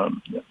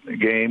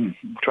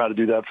 Try to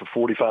do that for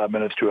 45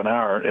 minutes to an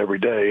hour every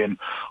day. And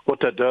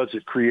what that does,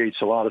 it creates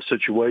a lot of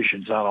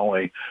situations, not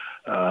only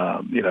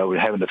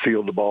having to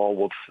field the ball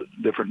with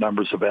different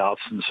numbers of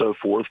outs and so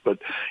forth, but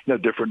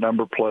different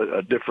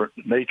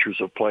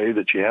natures of play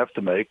that you have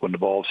to make when the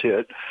ball's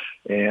hit,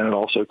 and it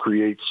also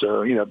creates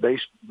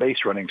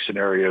base running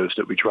scenarios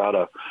that we try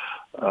to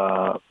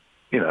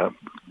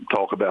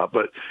talk about.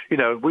 But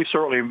we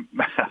certainly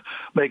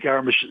make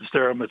our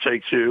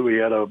mistake too. We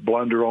had a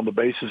blunder on the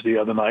bases the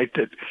other night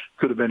that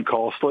could have been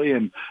costly,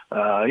 and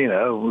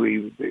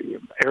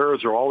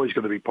errors are always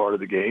going to be part of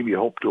the game. You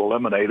hope to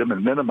eliminate them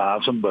and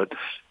minimize them, but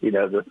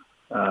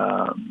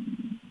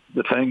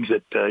the things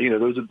that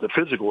those are the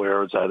physical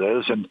errors, that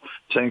is, and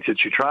things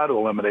that you try to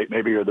eliminate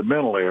maybe are the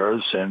mental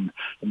errors, and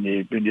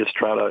you just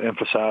try to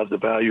emphasize the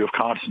value of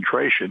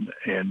concentration.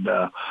 And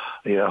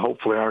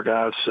hopefully our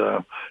guys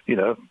are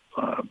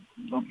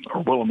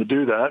willing to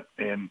do that,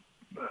 and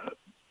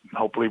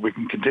hopefully we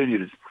can continue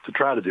to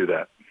try to do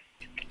that.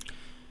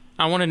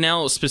 I want to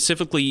now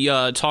specifically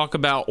talk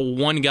about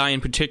one guy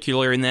in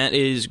particular, and that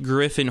is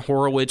Griffin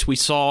Horowitz. We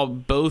saw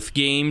both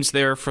games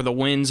there for the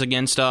wins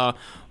against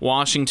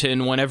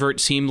Washington. Whenever it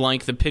seemed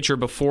like the pitcher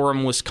before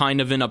him was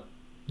kind of in a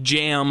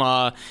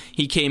jam,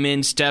 he came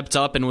in, stepped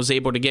up, and was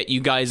able to get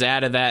you guys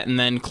out of that and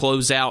then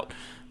close out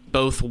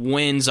both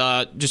wins.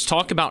 Just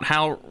talk about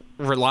how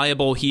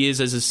reliable he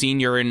is as a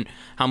senior and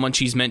how much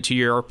he's meant to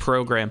your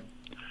program.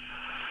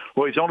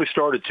 Well, he's only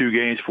started 2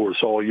 games for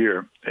us all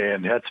year,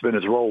 and that's been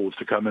his role, is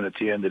to come in at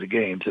the end of the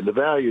games. And the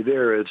value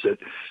there is that,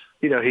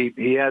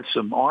 he has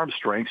some arm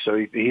strength,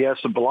 so he has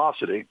some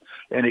velocity,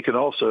 and he can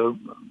also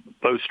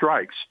throw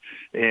strikes.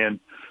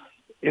 And,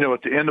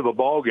 at the end of a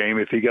ball game,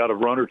 if he got a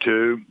run or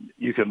two,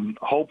 you can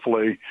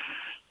hopefully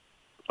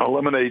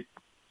eliminate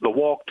the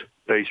walked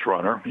base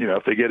runner.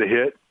 If they get a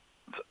hit,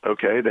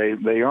 okay,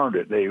 they earned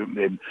it.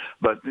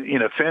 But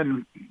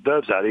Finn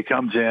does that. He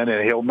comes in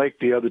and he'll make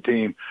the other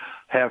team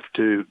have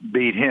to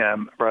beat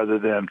him rather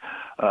than,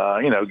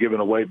 giving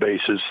away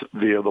bases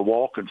via the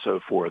walk and so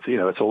forth.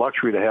 It's a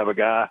luxury to have a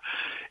guy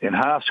in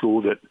high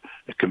school that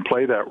can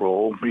play that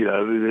role.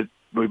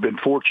 We've been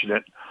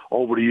fortunate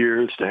over the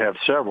years to have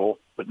several,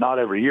 but not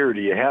every year do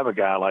you have a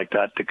guy like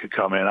that could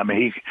come in. I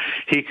mean,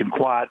 he can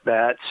quiet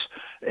bats,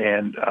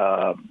 and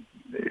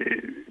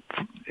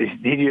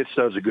he just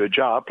does a good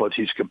job. Plus,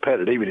 he's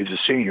competitive, and he's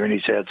a senior, and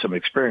he's had some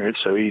experience,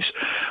 so he's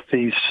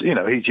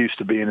used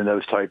to being in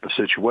those type of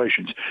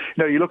situations.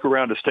 You look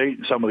around the state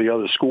and some of the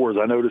other scores.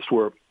 I noticed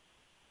where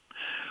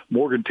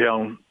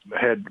Morgantown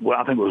had, well,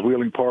 I think it was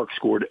Wheeling Park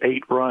scored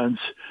 8 runs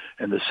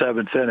in the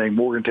 7th inning.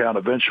 Morgantown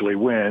eventually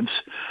wins.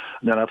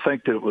 And then I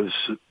think that it was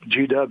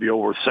GW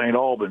over St.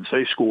 Albans.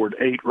 They scored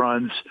 8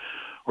 runs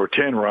or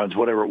 10 runs,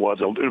 whatever it was,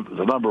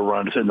 the number of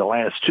runs in the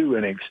last 2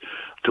 innings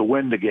to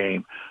win the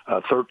game,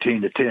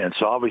 13-10.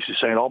 So obviously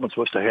St. Albans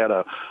must have had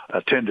a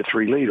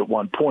 10-3 lead at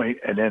one point,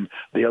 and then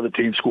the other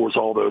team scores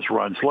all those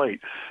runs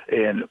late.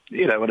 And,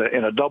 you know,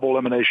 in a double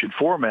elimination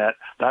format,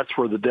 that's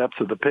where the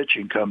depth of the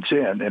pitching comes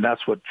in, and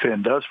that's what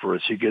Finn does for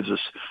us. He gives us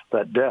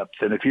that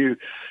depth. And if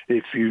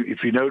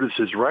you notice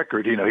his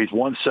record, you know, he's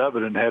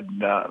 1-7 and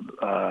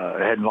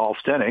hadn't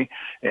lost any,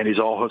 and he's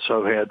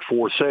also had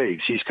 4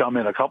 saves. He's come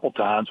in a couple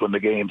times when the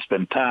game's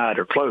been tied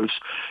or close,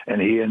 and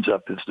he ends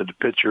up as the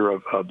pitcher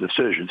of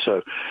decision.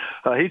 So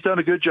he's done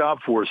a good job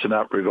for us in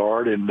that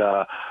regard. And,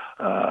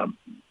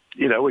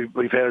 you know,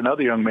 we've had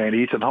another young man,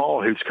 Ethan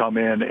Hall, who's come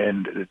in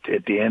and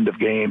at the end of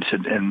games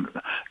and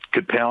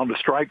could pound a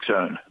strike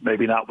zone.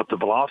 Maybe not with the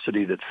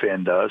velocity that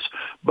Finn does,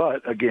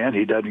 but, again,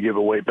 he doesn't give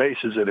away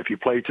bases. And if you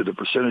play to the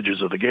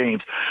percentages of the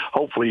games,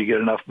 hopefully you get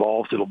enough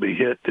balls that'll be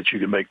hit that you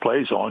can make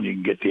plays on. You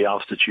can get the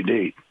outs that you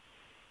need.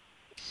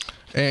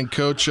 And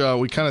Coach,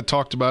 we kind of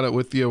talked about it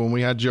with you when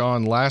we had you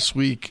on last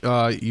week.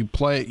 You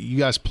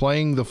guys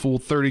playing the full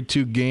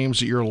 32 games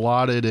that you're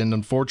allotted, and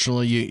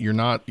unfortunately, you're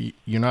not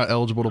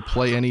eligible to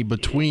play any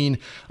between.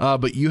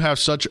 But you have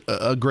such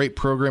a great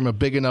program, a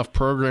big enough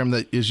program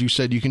that, as you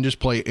said, you can just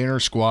play inter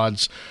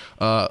squads.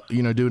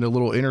 Doing a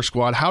little inter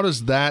squad. How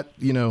does that,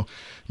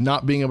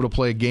 not being able to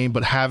play a game,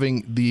 but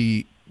having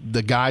the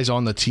guys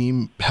on the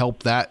team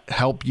help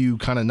you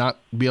kind of not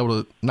be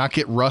able to not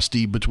get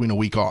rusty between a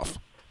week off?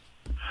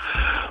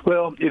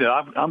 Well,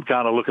 I'm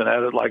kind of looking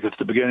at it like it's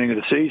the beginning of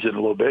the season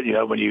a little bit.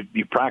 When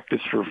you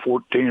practice for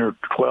 14 or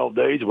 12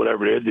 days,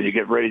 whatever it is, and you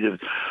get ready to,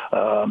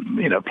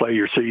 play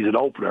your season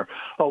opener.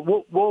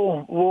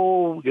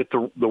 We'll get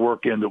the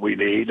work in that we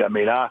need. I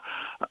mean, I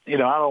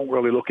don't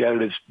really look at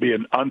it as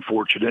being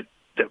unfortunate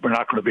that we're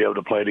not going to be able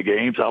to play the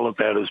games. I look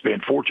at it as being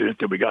fortunate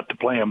that we got to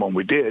play them when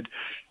we did,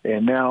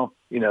 and now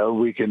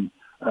we can.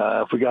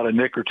 If we got a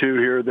nick or two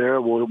here or there,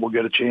 we'll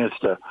get a chance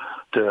to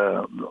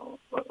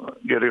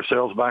get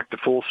ourselves back to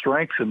full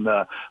strength. And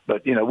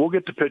but we'll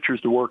get the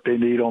pitchers the work they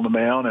need on the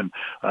mound, and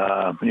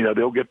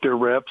they'll get their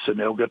reps and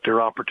they'll get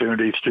their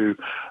opportunities to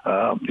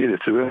either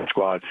through the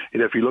squad.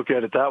 And if you look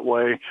at it that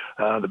way,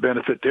 the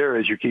benefit there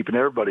is you're keeping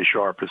everybody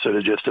sharp instead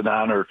of just a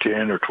 9 or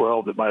 10 or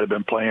 12 that might have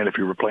been playing if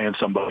you were playing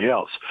somebody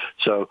else.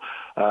 So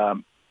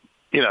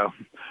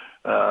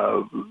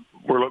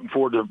we're looking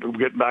forward to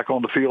getting back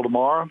on the field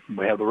tomorrow.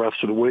 We have the rest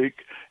of the week,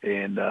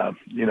 and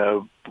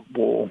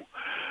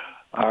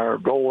our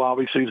goal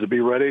obviously is to be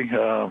ready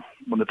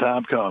when the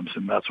time comes,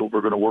 and that's what we're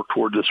going to work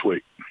toward this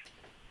week.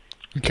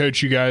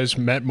 Coach, you guys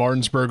met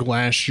Martinsburg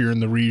last year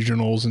in the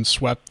regionals and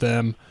swept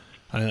them,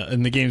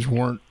 and the games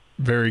weren't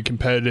very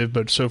competitive,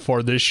 but so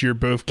far this year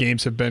both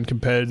games have been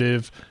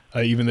competitive,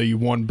 even though you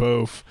won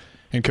both.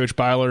 And Coach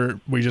Beiler,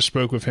 we just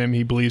spoke with him.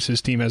 He believes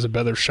his team has a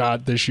better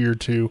shot this year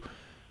to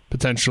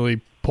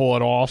potentially pull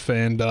it off.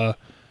 And I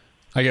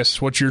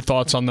guess what's your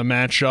thoughts on the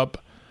matchup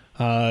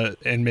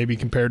and maybe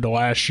compared to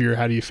last year?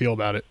 How do you feel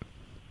about it?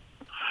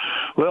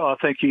 Well, I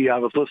think I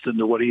was listening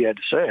to what he had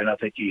to say, and I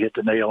think he hit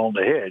the nail on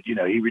the head.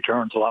 He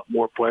returns a lot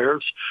more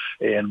players,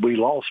 and we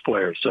lost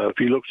players. So if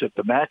he looks at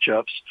the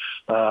matchups,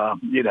 our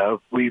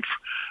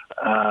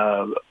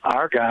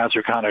guys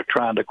are kind of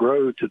trying to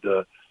grow to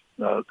the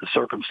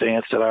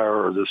circumstance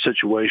or the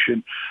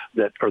situation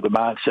that, or the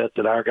mindset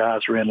that our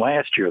guys were in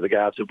last year, the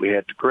guys that we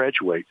had to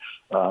graduate.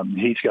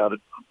 He's got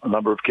a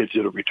number of kids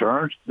that have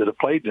returned that have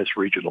played in this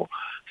regional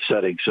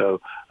setting.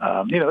 So,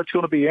 it's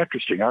going to be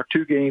interesting. Our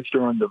 2 games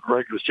during the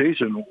regular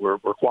season were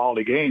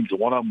quality games.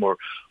 One of them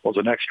was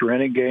an extra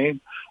inning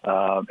game.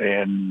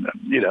 And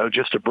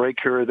just a break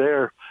here or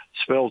there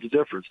spells the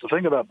difference. The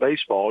thing about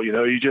baseball,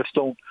 you just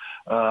don't,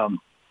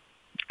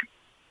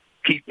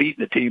 keep beating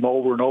the team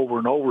over and over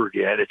and over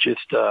again. It's just,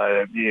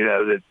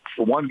 that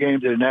from one game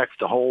to the next,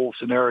 the whole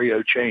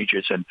scenario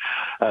changes. And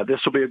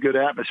this will be a good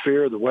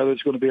atmosphere. The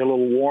weather's going to be a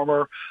little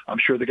warmer. I'm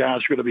sure the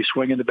guys are going to be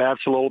swinging the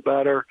bats a little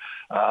better.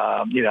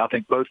 I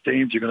think both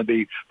teams are going to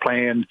be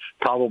playing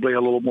probably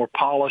a little more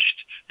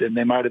polished than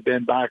they might have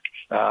been back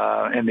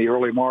in the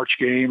early March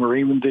game or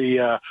even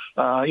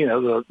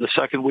the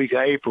second week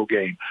of April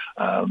game.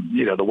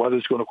 The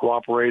weather's going to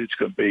cooperate. It's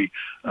going to be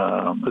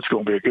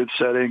a good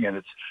setting,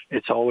 and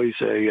it's always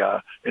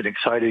an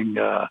exciting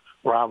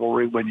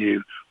rivalry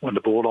when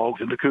the Bulldogs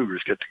and the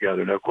Cougars get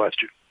together, no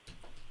question.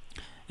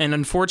 And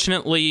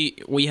unfortunately,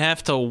 we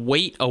have to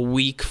wait a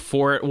week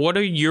for it. What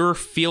are your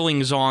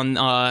feelings on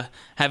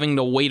having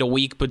to wait a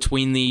week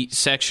between the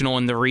sectional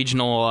and the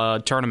regional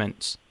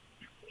tournaments?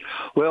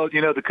 Well,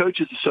 the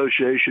Coaches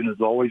Association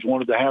has always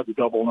wanted to have the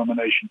double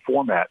elimination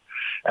format,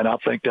 and I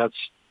think that's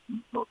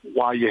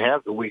why you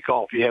have the week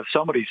off. You have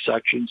some of these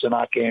sections, and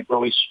I can't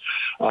really,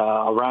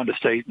 around the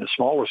state in the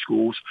smaller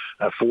schools,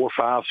 4 or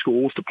 5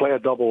 schools, to play a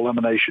double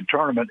elimination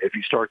tournament. If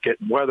you start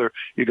getting weather,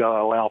 you got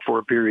to allow for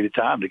a period of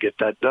time to get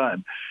that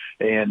done.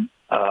 And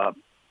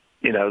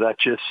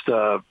that's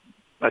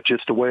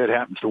just the way it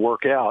happens to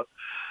work out.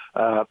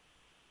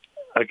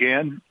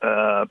 Again,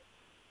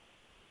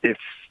 if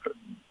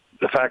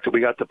the fact that we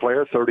got the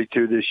player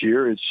 32 this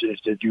year is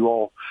that you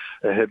all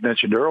had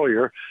mentioned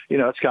earlier,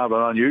 it's kind of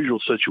an unusual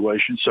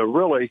situation. So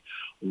really,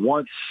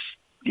 once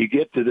you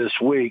get to this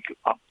week,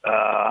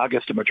 I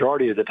guess the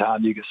majority of the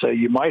time you can say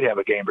you might have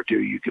a game or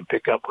two you can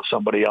pick up with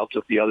somebody else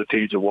if the other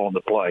teams are willing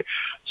to play.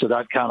 So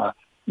that kind of,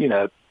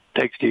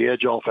 takes the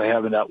edge off of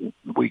having that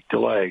week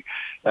delay.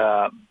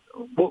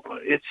 Well,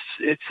 it's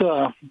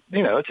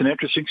an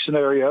interesting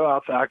scenario.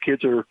 Our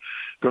kids are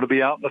going to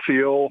be out in the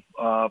field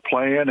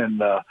playing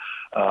and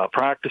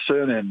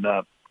practicing, and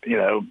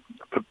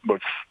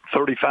with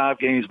 35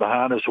 games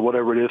behind us or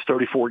whatever it is,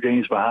 34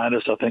 games behind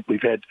us, I think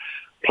we've had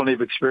plenty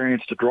of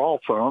experience to draw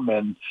from,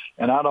 and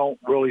I don't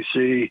really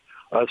see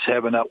us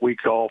having that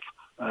week off.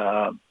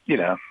 We're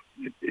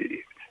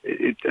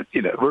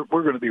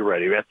going to be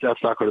ready.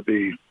 That's not going to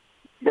be.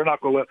 We're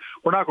not going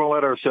to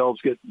let ourselves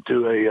get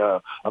into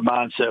a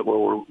mindset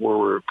where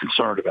we're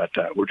concerned about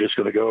that. We're just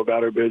going to go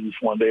about our business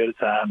one day at a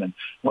time, and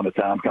when the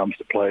time comes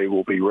to play,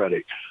 we'll be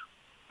ready.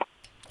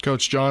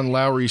 Coach John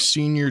Lowery,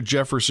 Senior,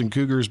 Jefferson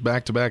Cougars,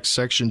 back-to-back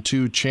Section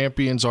 2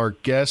 champions, our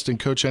guest. And,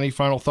 Coach, any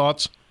final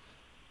thoughts?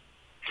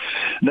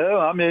 No,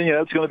 I mean,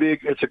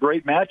 it's a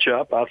great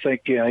matchup. I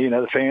think,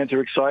 the fans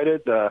are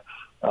excited.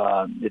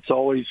 It's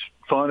always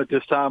fun at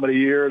this time of the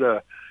year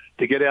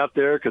to get out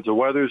there because the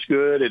weather's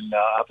good, and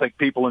I think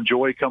people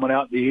enjoy coming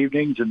out in the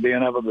evenings and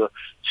being able to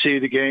see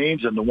the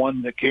games. And the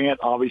one that can't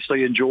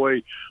obviously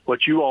enjoy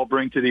what you all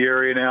bring to the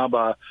area now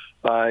by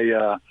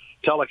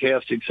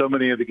telecasting so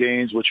many of the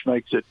games, which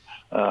makes it,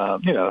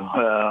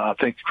 I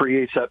think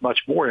creates that much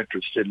more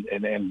interest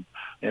in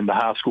the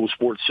high school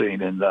sports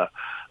scene. And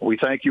we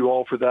thank you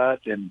all for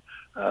that. And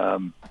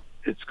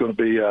it's going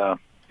to be,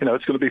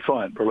 it's going to be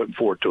fun. We're looking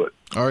forward to it.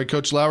 All right,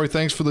 Coach Lowery,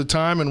 thanks for the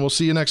time, and we'll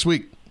see you next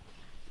week.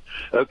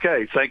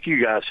 Okay, thank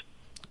you, guys.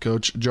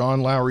 Coach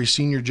John Lowery,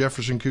 Senior,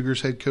 Jefferson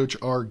Cougars head coach,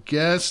 our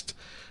guest,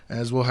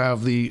 as we'll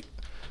have the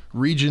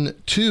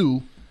Region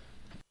 2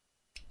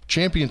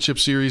 Championship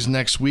Series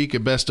next week, a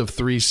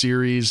best-of-3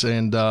 series,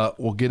 and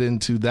we'll get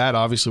into that.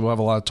 Obviously, we'll have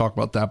a lot of talk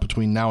about that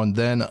between now and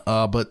then,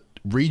 but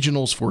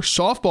regionals for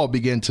softball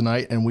begin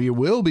tonight, and we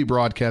will be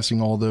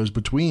broadcasting all those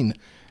between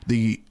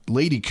the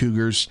Lady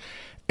Cougars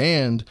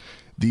and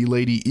the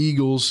Lady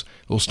Eagles.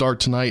 It'll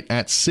start tonight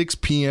at 6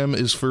 p.m.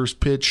 is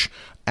first pitch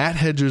at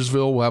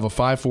Hedgesville. We'll have a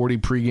 5:40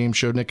 pregame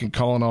show. Nick and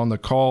Colin on the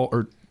call,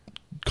 or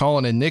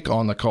Colin and Nick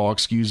on the call,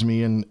 excuse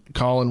me. And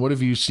Colin, what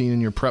have you seen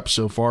in your prep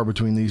so far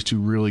between these two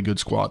really good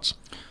squads?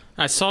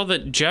 I saw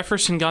that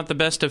Jefferson got the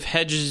best of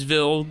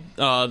Hedgesville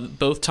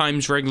both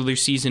times regular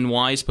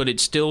season-wise, but it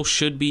still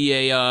should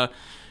be a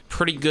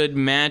pretty good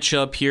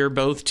matchup here.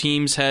 Both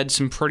teams had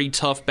some pretty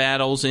tough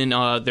battles in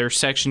their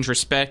sections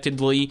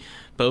respectively.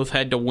 Both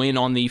had to win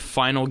on the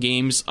final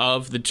games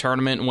of the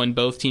tournament when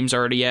both teams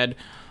already had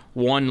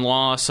one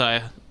loss.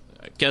 I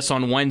guess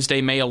on Wednesday,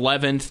 May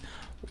 11th,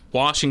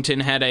 Washington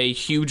had a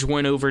huge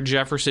win over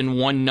Jefferson,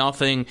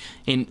 1-0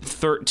 in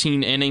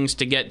 13 innings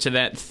to get to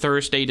that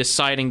Thursday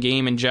deciding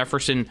game, and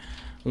Jefferson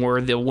were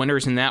the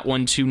winners in that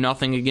one,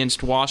 2-0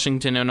 against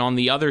Washington. And on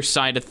the other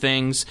side of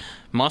things,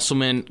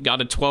 Musselman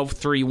got a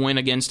 12-3 win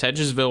against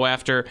Hedgesville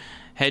after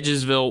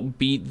Hedgesville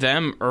beat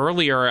them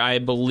earlier, I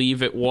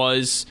believe it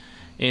was,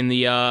 in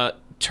the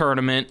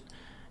tournament,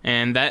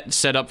 and that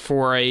set up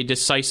for a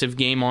decisive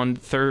game on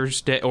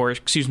Tuesday,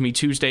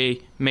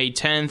 May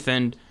 10th,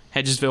 and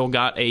Hedgesville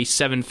got a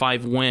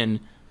 7-5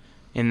 win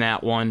in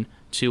that one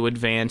to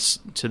advance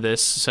to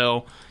this.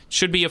 So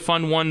should be a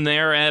fun one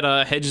there at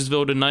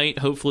Hedgesville tonight.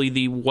 Hopefully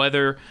the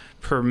weather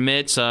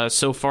permits.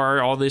 So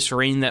far, all this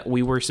rain that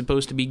we were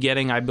supposed to be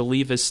getting, I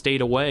believe, has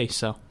stayed away.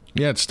 So.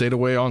 Yeah, it stayed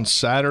away on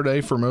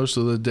Saturday for most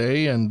of the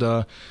day, and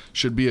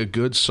should be a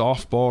good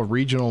softball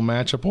regional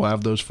matchup. We'll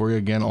have those for you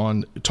again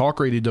on Talk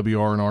Radio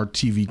WRNR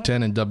TV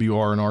 10 and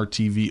WRNR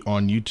TV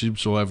on YouTube,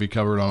 so we'll have you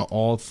covered on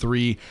all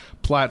three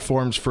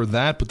platforms for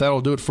that. But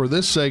that'll do it for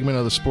this segment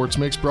of the Sports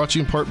Mix, brought to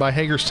you in part by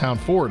Hagerstown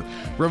Ford,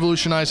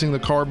 revolutionizing the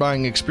car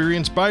buying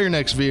experience. Buy your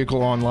next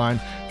vehicle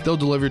online. They'll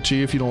deliver it to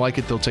you. If you don't like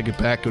it, they'll take it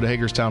back. Go to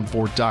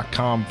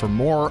HagerstownFord.com for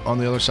more. On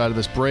the other side of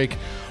this break,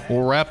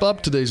 we'll wrap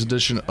up today's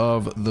edition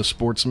of the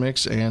Sports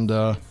Mix, and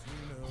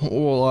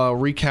we'll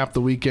recap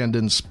the weekend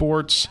in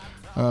sports.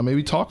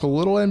 Maybe talk a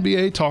little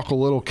NBA, talk a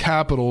little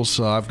Capitals.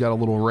 I've got a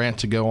little rant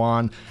to go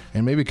on,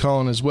 and maybe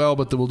Colin as well,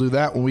 but we'll do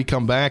that when we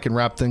come back and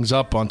wrap things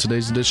up on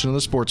today's edition of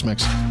the Sports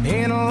Mix.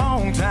 In a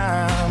long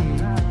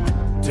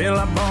time, till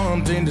I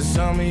bumped into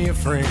some of your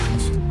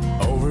friends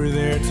over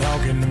there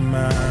talking to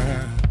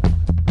mine.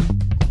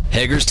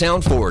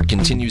 Hagerstown Ford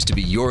continues to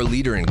be your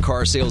leader in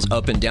car sales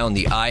up and down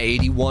the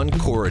I-81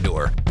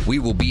 corridor. We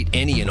will beat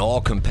any and all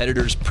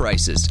competitors'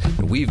 prices,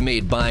 and we've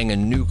made buying a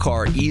new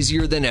car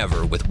easier than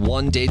ever with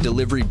one-day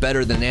delivery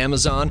better than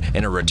Amazon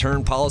and a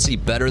return policy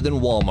better than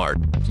Walmart.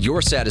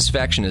 Your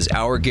satisfaction is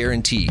our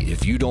guarantee.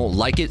 If you don't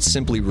like it,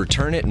 simply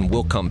return it and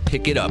we'll come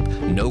pick it up.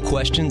 No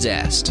questions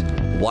asked.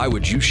 Why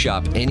would you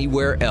shop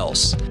anywhere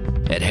else?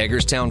 At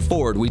Hagerstown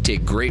Ford, we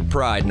take great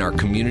pride in our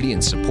community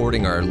and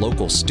supporting our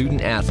local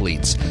student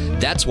athletes.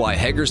 That's why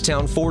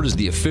Hagerstown Ford is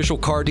the official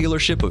car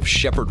dealership of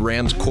Shepherd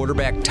Rams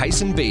quarterback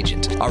Tyson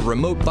Bagent. Our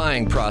remote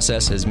buying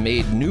process has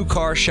made new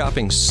car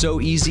shopping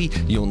so easy,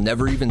 you'll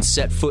never even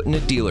set foot in a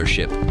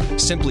dealership.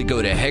 Simply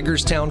go to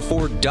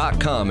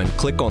HagerstownFord.com and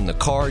click on the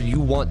car you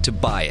want to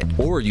buy it,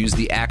 or use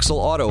the Axle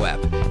Auto app.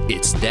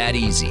 It's that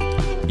easy.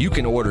 You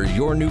can order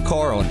your new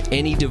car on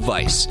any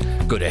device.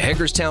 Go to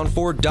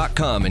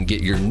HagerstownFord.com and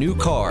get your new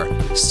car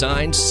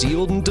signed,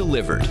 sealed, and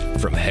delivered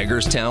from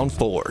Hagerstown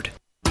Ford.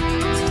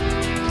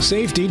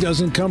 Safety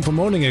doesn't come from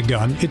owning a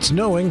gun, it's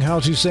knowing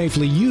how to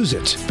safely use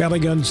it. Valley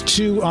Guns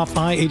 2 off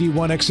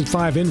I-81 Exit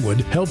 5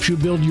 Inwood helps you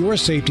build your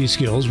safety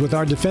skills with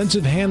our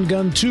Defensive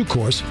Handgun 2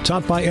 course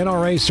taught by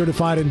NRA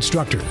certified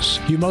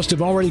instructors. You must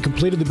have already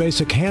completed the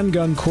basic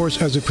handgun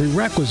course as a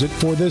prerequisite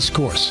for this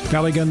course.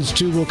 Valley Guns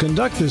 2 will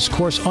conduct this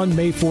course on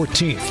May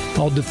 14th.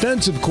 All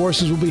defensive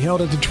courses will be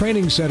held at the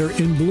Training Center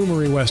in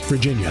Bloomery, West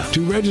Virginia.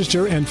 To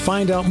register and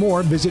find out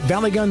more, visit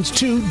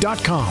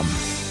valleyguns2.com.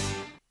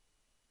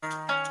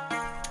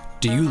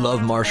 Do you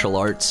love martial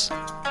arts?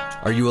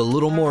 Are you a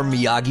little more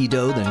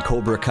Miyagi-Do than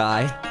Cobra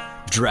Kai?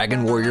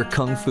 Dragon Warrior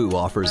Kung Fu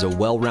offers a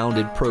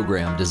well-rounded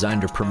program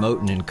designed to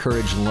promote and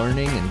encourage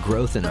learning and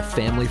growth in a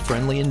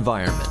family-friendly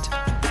environment.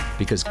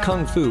 Because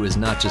Kung Fu is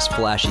not just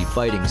flashy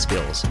fighting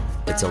skills,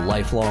 it's a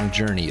lifelong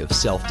journey of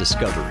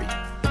self-discovery.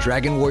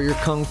 Dragon Warrior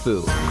Kung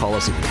Fu. Call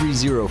us at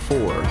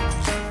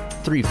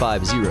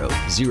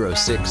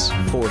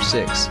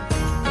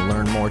 304-350-0646 and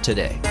learn more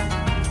today.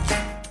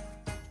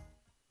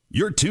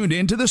 You're tuned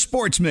in to the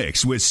Sports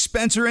Mix with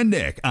Spencer and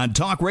Nick on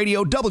Talk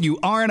Radio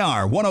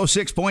WRNR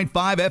 106.5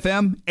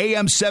 FM,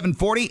 AM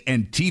 740,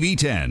 and TV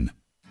 10.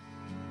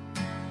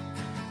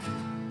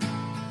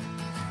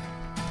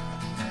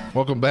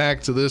 Welcome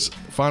back to this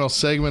final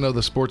segment of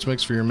the Sports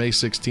Mix for your May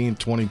 16,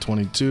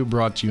 2022,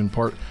 brought to you in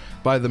part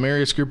by the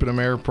Marius Group and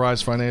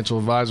Ameriprise Financial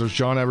Advisors,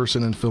 John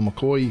Everson and Phil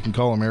McCoy. You can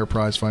call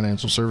Ameriprise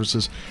Financial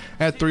Services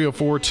at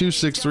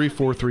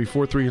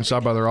 304-263-4343 and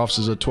stop by their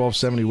offices at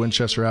 1270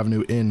 Winchester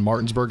Avenue in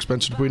Martinsburg.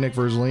 Spencer Dupuy, Nick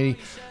Verzolini,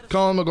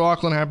 Colin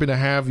McLaughlin, happy to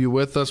have you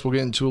with us. We'll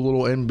get into a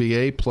little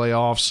NBA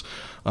playoffs.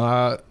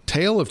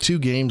 Tale of two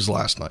games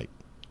last night.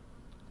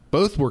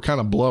 Both were kind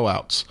of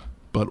blowouts,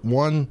 but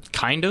one...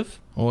 Kind of?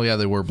 Oh, yeah,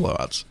 they were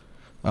blowouts.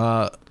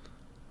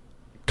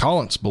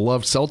 Colin's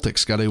beloved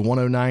Celtics got a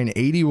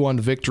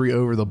 109-81 victory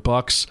over the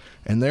Bucks,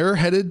 and they're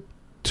headed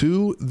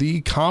to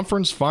the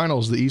conference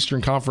finals, the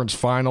Eastern Conference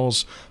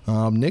Finals.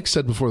 Nick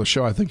said before the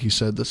show, I think he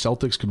said the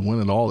Celtics could win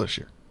it all this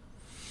year.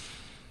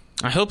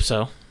 I hope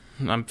so.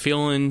 I'm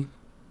feeling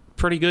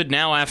pretty good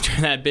now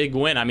after that big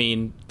win. I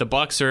mean, the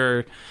Bucks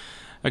are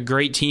a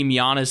great team.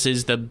 Giannis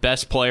is the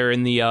best player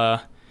in the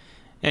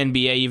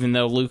NBA, even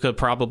though Luka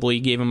probably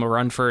gave him a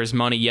run for his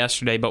money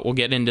yesterday, but we'll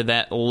get into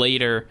that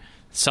later.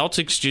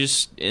 Celtics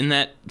just in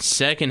that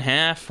second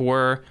half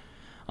were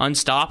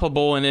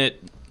unstoppable, and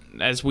it,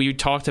 as we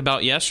talked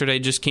about yesterday,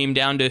 just came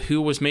down to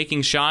who was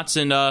making shots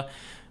and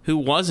who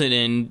wasn't.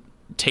 And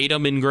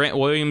Tatum and Grant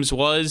Williams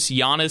was,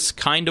 Giannis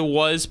kind of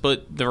was,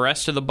 but the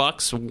rest of the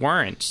Bucks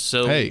weren't.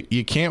 So hey,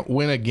 you can't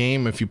win a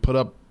game if you put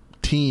up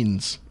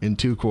teens in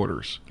two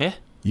quarters. Yeah.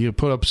 You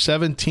put up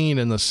 17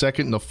 in the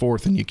second and the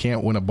fourth, and you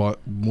can't win a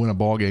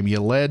ball game.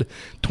 You led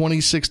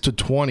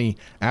 26-20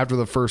 after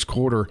the first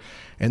quarter,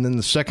 and then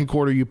the second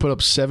quarter you put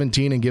up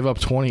 17 and give up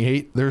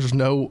 28. There's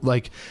no,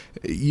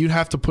 you'd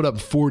have to put up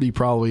 40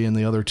 probably in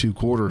the other two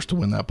quarters to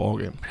win that ball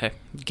game. Okay.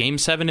 Game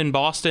 7 in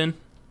Boston.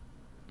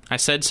 I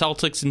said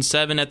Celtics in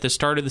 7 at the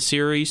start of the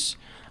series.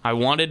 I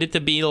wanted it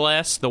to be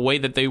less. The way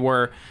that they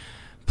were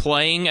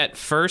playing at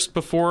first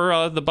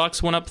before the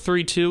Bucks went up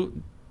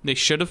 3-2, they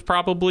should have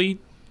probably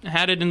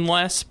had it in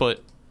less,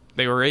 but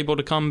they were able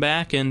to come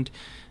back, and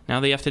now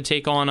they have to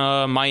take on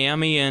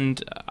Miami,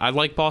 and I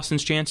like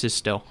Boston's chances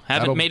still.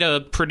 Haven't made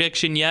a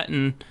prediction yet,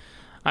 and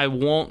I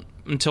won't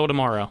until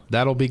tomorrow.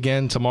 That'll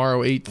begin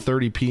tomorrow,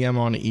 8:30 p.m.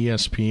 on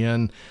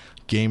ESPN.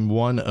 Game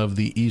 1 of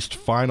the East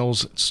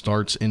Finals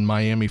starts in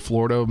Miami,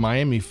 Florida.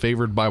 Miami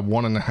favored by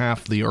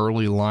 1.5, the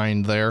early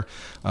line there.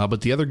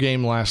 But the other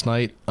game last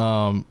night,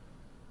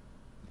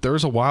 there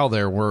was a while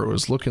there where it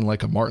was looking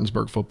like a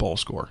Martinsburg football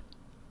score.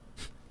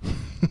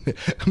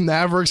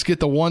 Mavericks get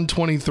the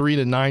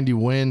 123-90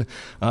 win,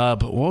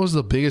 but what was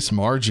the biggest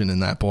margin in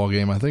that ball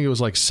game? I think it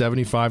was like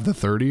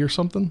 75-30 or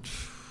something.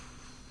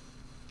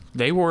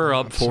 They were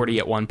up 40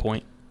 at one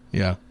point.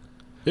 Yeah,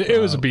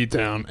 it was a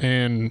beatdown,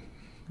 and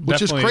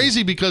which is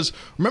crazy because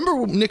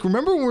remember, Nick, when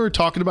we were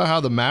talking about how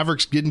the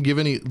Mavericks didn't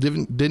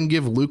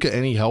give Luka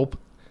any help,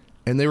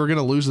 and they were going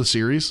to lose the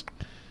series.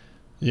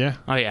 Yeah.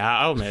 Oh yeah,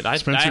 I'll admit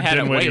Spencer I had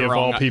it way Dinwiddie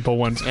wrong. Of all people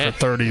went for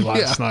 30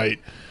 last night.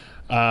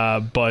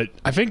 But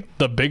I think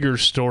the bigger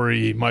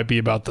story might be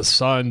about the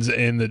Suns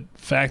and the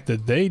fact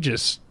that they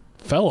just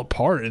fell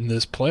apart in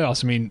this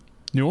playoffs. I mean,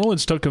 New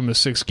Orleans took them to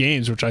 6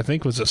 games, which I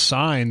think was a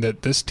sign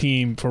that this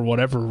team, for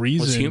whatever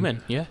reason, was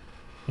human. Yeah,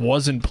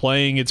 wasn't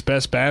playing its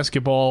best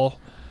basketball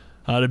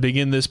to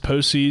begin this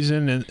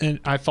postseason. And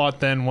I thought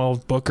then, well,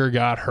 Booker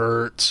got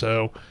hurt,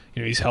 so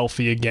he's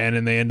healthy again,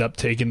 and they end up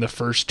taking the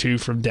first 2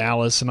 from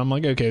Dallas. And I'm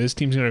like, okay, this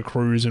team's going to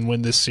cruise and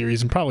win this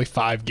series in probably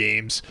 5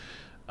 games.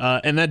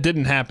 And that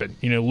didn't happen.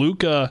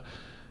 Luka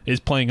is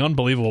playing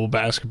unbelievable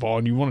basketball,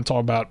 and you want to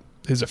talk about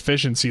his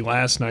efficiency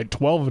last night,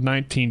 12 of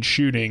 19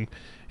 shooting,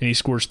 and he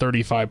scores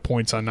 35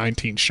 points on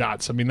 19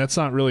 shots. I mean, that's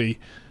not really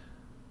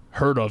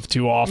heard of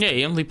too often. Yeah,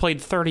 he only played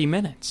 30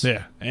 minutes.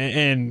 Yeah,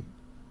 and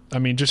I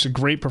mean, just a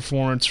great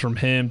performance from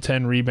him,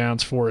 10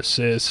 rebounds, 4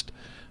 assists.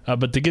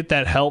 But to get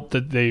that help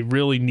that they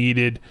really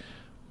needed,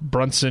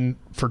 Brunson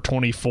for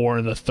 24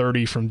 and the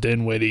 30 from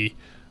Dinwiddie,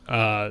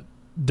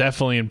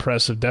 definitely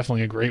impressive,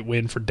 definitely a great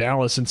win for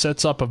Dallas, and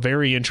sets up a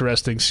very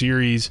interesting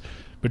series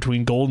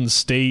between Golden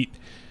State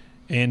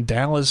and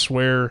Dallas,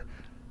 where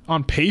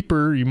on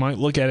paper you might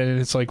look at it and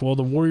it's like, well,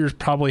 the Warriors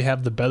probably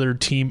have the better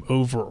team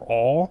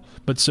overall,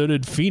 but so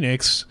did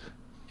Phoenix,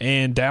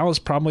 and Dallas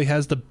probably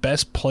has the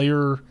best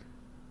player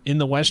in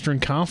the Western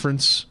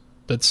Conference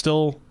that's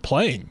still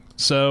playing.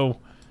 So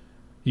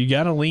you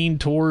got to lean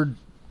toward,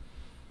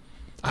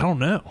 I don't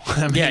know.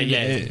 I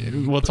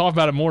mean, we'll talk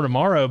about it more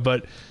tomorrow,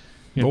 but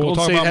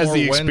Golden State has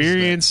the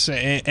experience,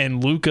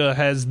 and Luka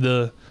has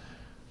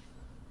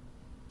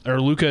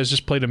Luka has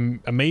just played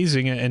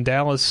amazing, and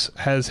Dallas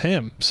has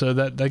him. So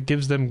that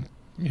gives them,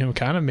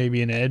 kind of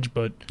maybe an edge.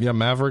 But yeah,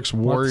 Mavericks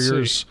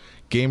Warriors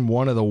Game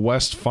 1 of the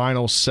West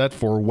Finals set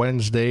for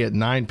Wednesday at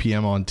 9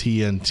 p.m. on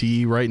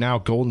TNT. Right now,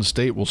 Golden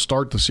State will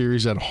start the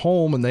series at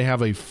home, and they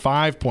have a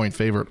 5-point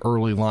favorite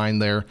early line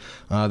there.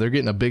 They're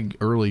getting a big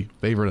early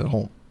favorite at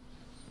home.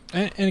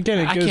 And again,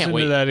 it goes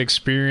into that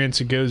experience.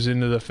 It goes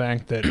into the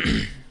fact that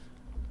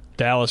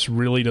Dallas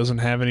really doesn't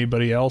have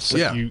anybody else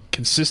that you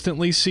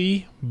consistently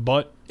see.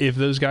 But if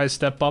those guys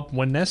step up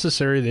when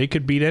necessary, they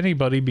could beat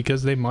anybody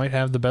because they might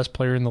have the best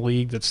player in the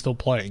league that's still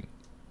playing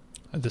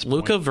at this point.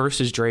 Luka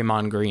versus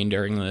Draymond Green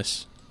during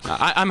this.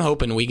 I'm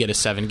hoping we get a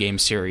 7-game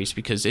series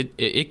because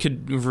it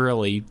could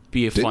really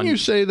be a fun matchup. Didn't you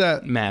say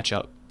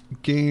that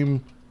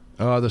game,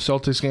 the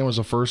Celtics game, was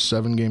the first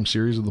 7-game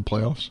series of the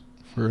playoffs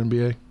for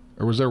NBA?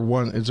 Or was there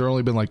one? Has there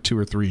only been like 2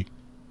 or 3?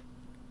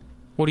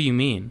 What do you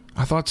mean?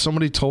 I thought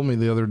somebody told me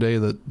the other day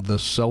that the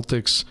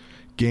Celtics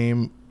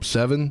Game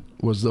 7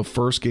 was the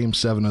first Game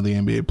 7 of the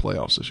NBA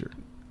playoffs this year.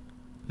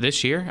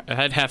 This year?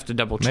 I'd have to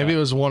double check. Maybe it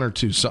was 1 or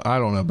 2. So I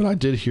don't know, but I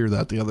did hear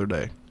that the other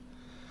day.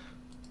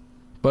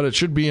 But it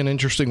should be an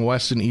interesting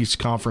West and East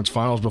Conference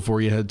Finals before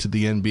you head to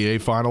the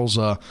NBA Finals.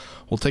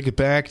 We'll take it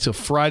back to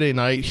Friday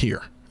night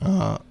here.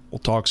 We'll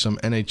talk some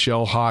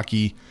NHL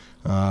hockey.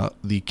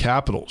 The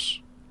Capitals.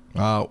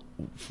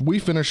 We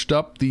finished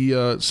up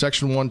the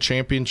Section 1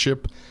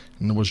 championship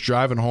and was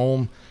driving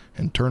home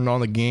and turned on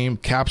the game.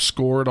 Caps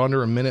scored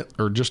under a minute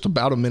or just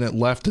about a minute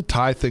left to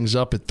tie things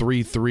up at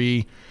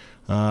 3-3.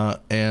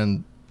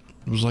 And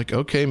it was like,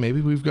 okay, maybe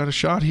we've got a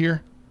shot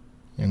here.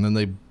 And then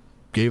they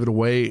gave it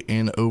away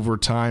in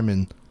overtime.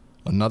 And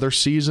another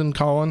season,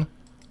 Colin,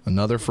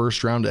 another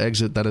first-round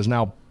exit. That is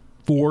now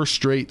 4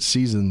 straight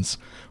seasons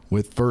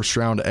with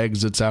first-round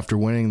exits after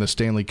winning the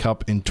Stanley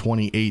Cup in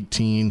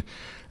 2018.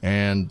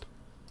 And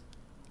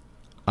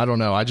I don't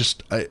know.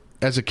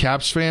 As a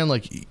Caps fan,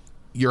 like,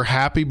 you're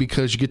happy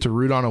because you get to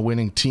root on a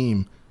winning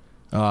team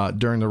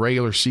during the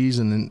regular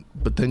season,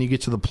 but then you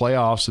get to the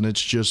playoffs and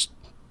it's just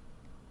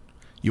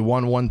you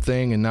won one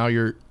thing, and now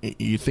you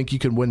think you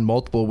can win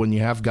multiple when you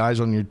have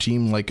guys on your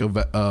team like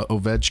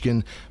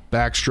Ovechkin,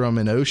 Backstrom,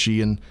 and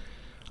Oshie, and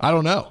I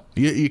don't know.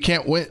 You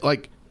can't win.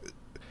 Like,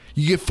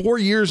 you get 4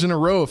 years in a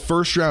row of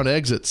first round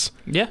exits.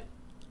 Yeah.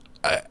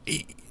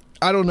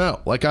 I don't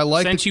know. Like, I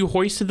like since you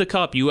hoisted the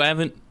cup, you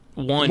haven't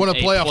won a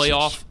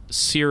playoff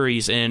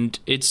series, and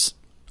it's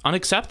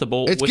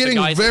unacceptable. It's with getting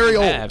the guys very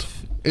old.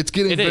 Have. It's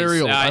getting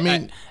very old. I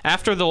mean,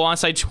 after the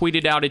loss, I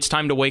tweeted out, "It's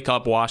time to wake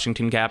up,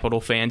 Washington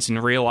Capital fans,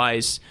 and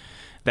realize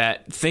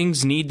that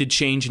things need to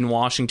change in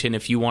Washington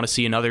if you want to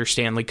see another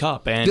Stanley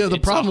Cup." And the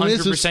problem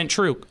 100%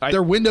 true.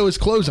 Their window is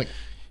closing.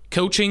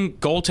 Coaching,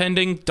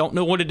 goaltending, don't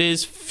know what it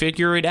is.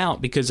 Figure it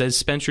out, because as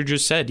Spencer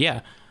just said,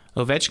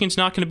 Ovechkin's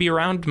not going to be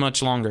around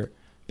much longer.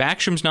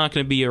 Backstrom's not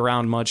going to be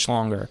around much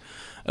longer.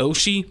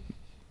 Oshie,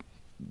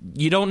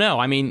 you don't know.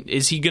 I mean,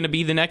 is he going to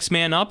be the next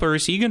man up, or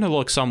is he going to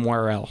look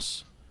somewhere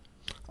else?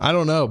 I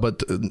don't know,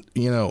 but,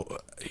 you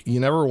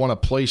never want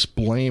to place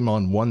blame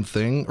on one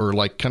thing, or,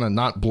 like, kind of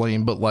not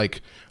blame, but,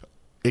 like,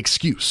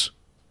 excuse.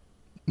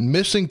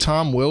 Missing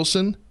Tom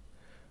Wilson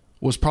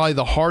was probably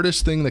the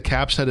hardest thing the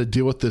Caps had to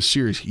deal with this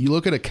series. You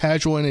look at a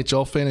casual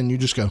NHL fan and you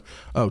just go,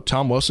 oh,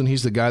 Tom Wilson,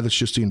 he's the guy that's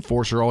just the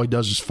enforcer. All he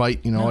does is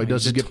fight. All he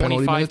does is get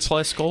penalty minutes.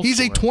 He's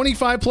a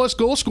 25-plus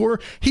goal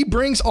scorer. He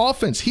brings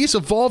offense. He's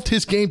evolved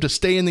his game to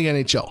stay in the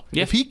NHL.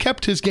 Yeah. If he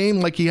kept his game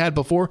like he had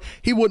before,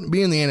 he wouldn't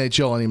be in the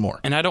NHL anymore.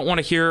 And I don't want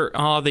to hear,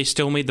 they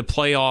still made the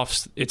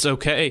playoffs. It's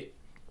okay.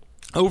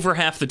 Over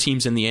half the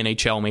teams in the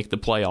NHL make the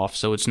playoffs,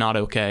 so it's not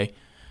okay.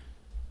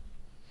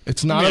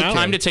 It's not okay.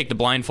 Time to take the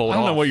blindfold off. I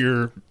don't know what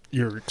your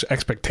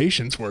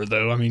expectations were,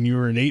 though. I mean, you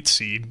were an 8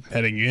 seed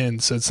heading in,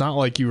 so it's not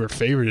like you were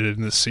favored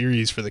in the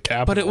series for the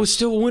Capitals. But it was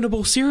still a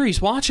winnable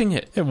series watching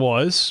it. It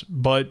was,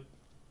 but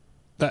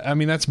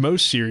that's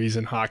most series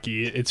in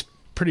hockey. It's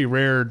pretty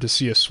rare to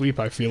see a sweep,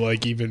 I feel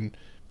like, even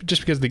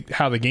just because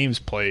how the game's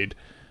played.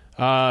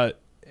 And,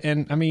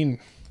 I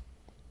mean,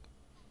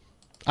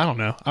 I don't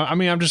know. I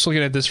mean, I'm just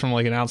looking at this from,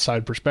 like, an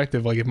outside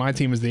perspective. Like, if my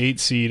team is the 8th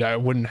seed, I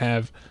wouldn't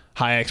have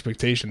high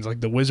expectations.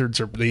 Like, the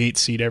Wizards are the 8th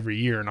seed every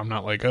year, and I'm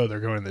not like, oh, they're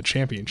going to the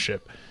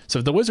championship. So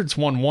if the Wizards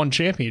won one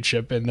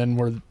championship and then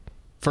we're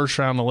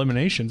first-round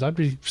eliminations, I'd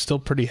be still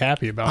pretty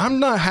happy about it. I'm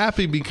not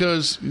happy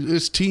because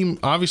this team,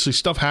 obviously,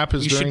 stuff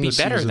happens during the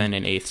season. You should be better than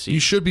an 8th seed. You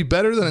should be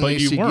better than an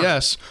 8th seed,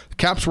 yes. The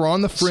Caps were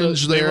on the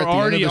fringe there at the end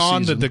of the season. They were already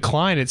on the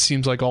decline, it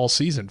seems like, all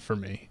season for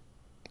me.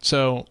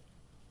 So,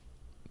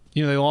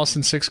 you know, they lost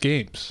in 6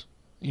 games.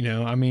 You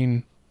know, I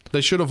mean,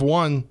 they should have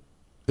won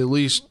at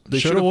least. They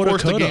should have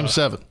forced the Game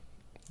 7.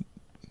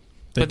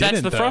 But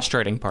that's the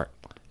frustrating part.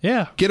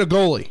 Yeah. Get a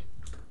goalie.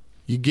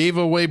 You gave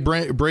away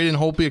Braden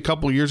Holtby a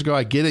couple of years ago.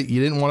 I get it.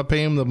 You didn't want to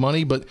pay him the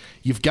money, but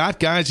you've got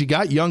guys. You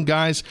got young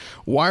guys.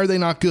 Why are they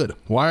not good?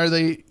 Why are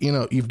they, you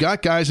know, you've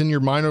got guys in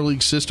your minor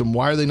league system.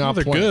 Why are they not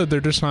playing? They're good. They're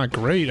just not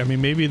great. I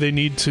mean, maybe they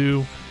need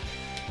to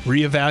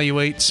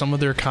reevaluate some of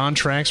their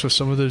contracts with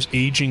some of those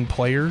aging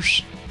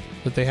players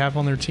that they have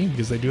on their team,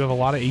 because they do have a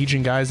lot of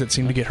aging guys that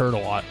seem to get hurt a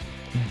lot.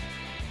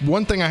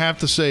 One thing I have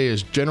to say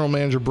is General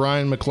Manager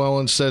Brian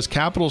McClellan says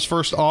Capitals'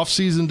 first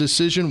offseason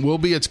decision will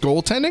be its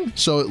goaltending,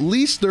 so at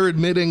least they're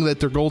admitting that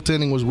their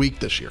goaltending was weak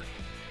this year.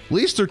 At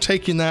least they're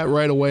taking that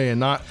right away and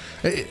not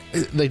 –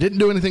 they didn't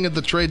do anything at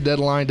the trade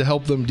deadline to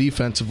help them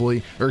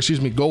defensively, or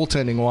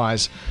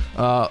goaltending-wise.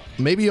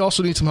 Maybe you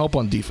also need some help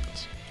on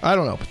defense. I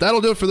don't know. But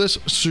that'll do it for this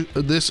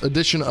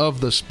edition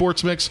of the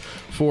Sports Mix.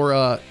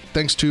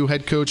 Thanks to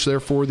head coach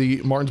there for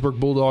the Martinsburg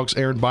Bulldogs,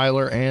 Aaron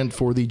Beiler, and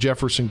for the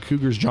Jefferson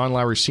Cougars, John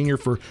Lowery Sr.,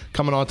 for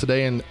coming on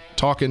today and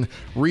talking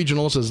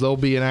regionals, as they'll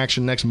be in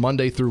action next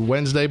Monday through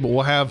Wednesday. But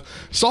we'll have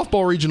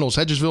softball regionals,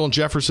 Hedgesville and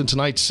Jefferson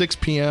tonight, 6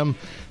 p.m.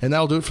 And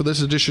that'll do it for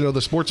this edition of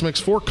the Sports Mix.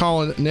 For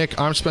Colin, Nick,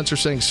 I'm Spencer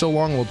saying so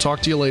long. We'll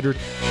talk to you later.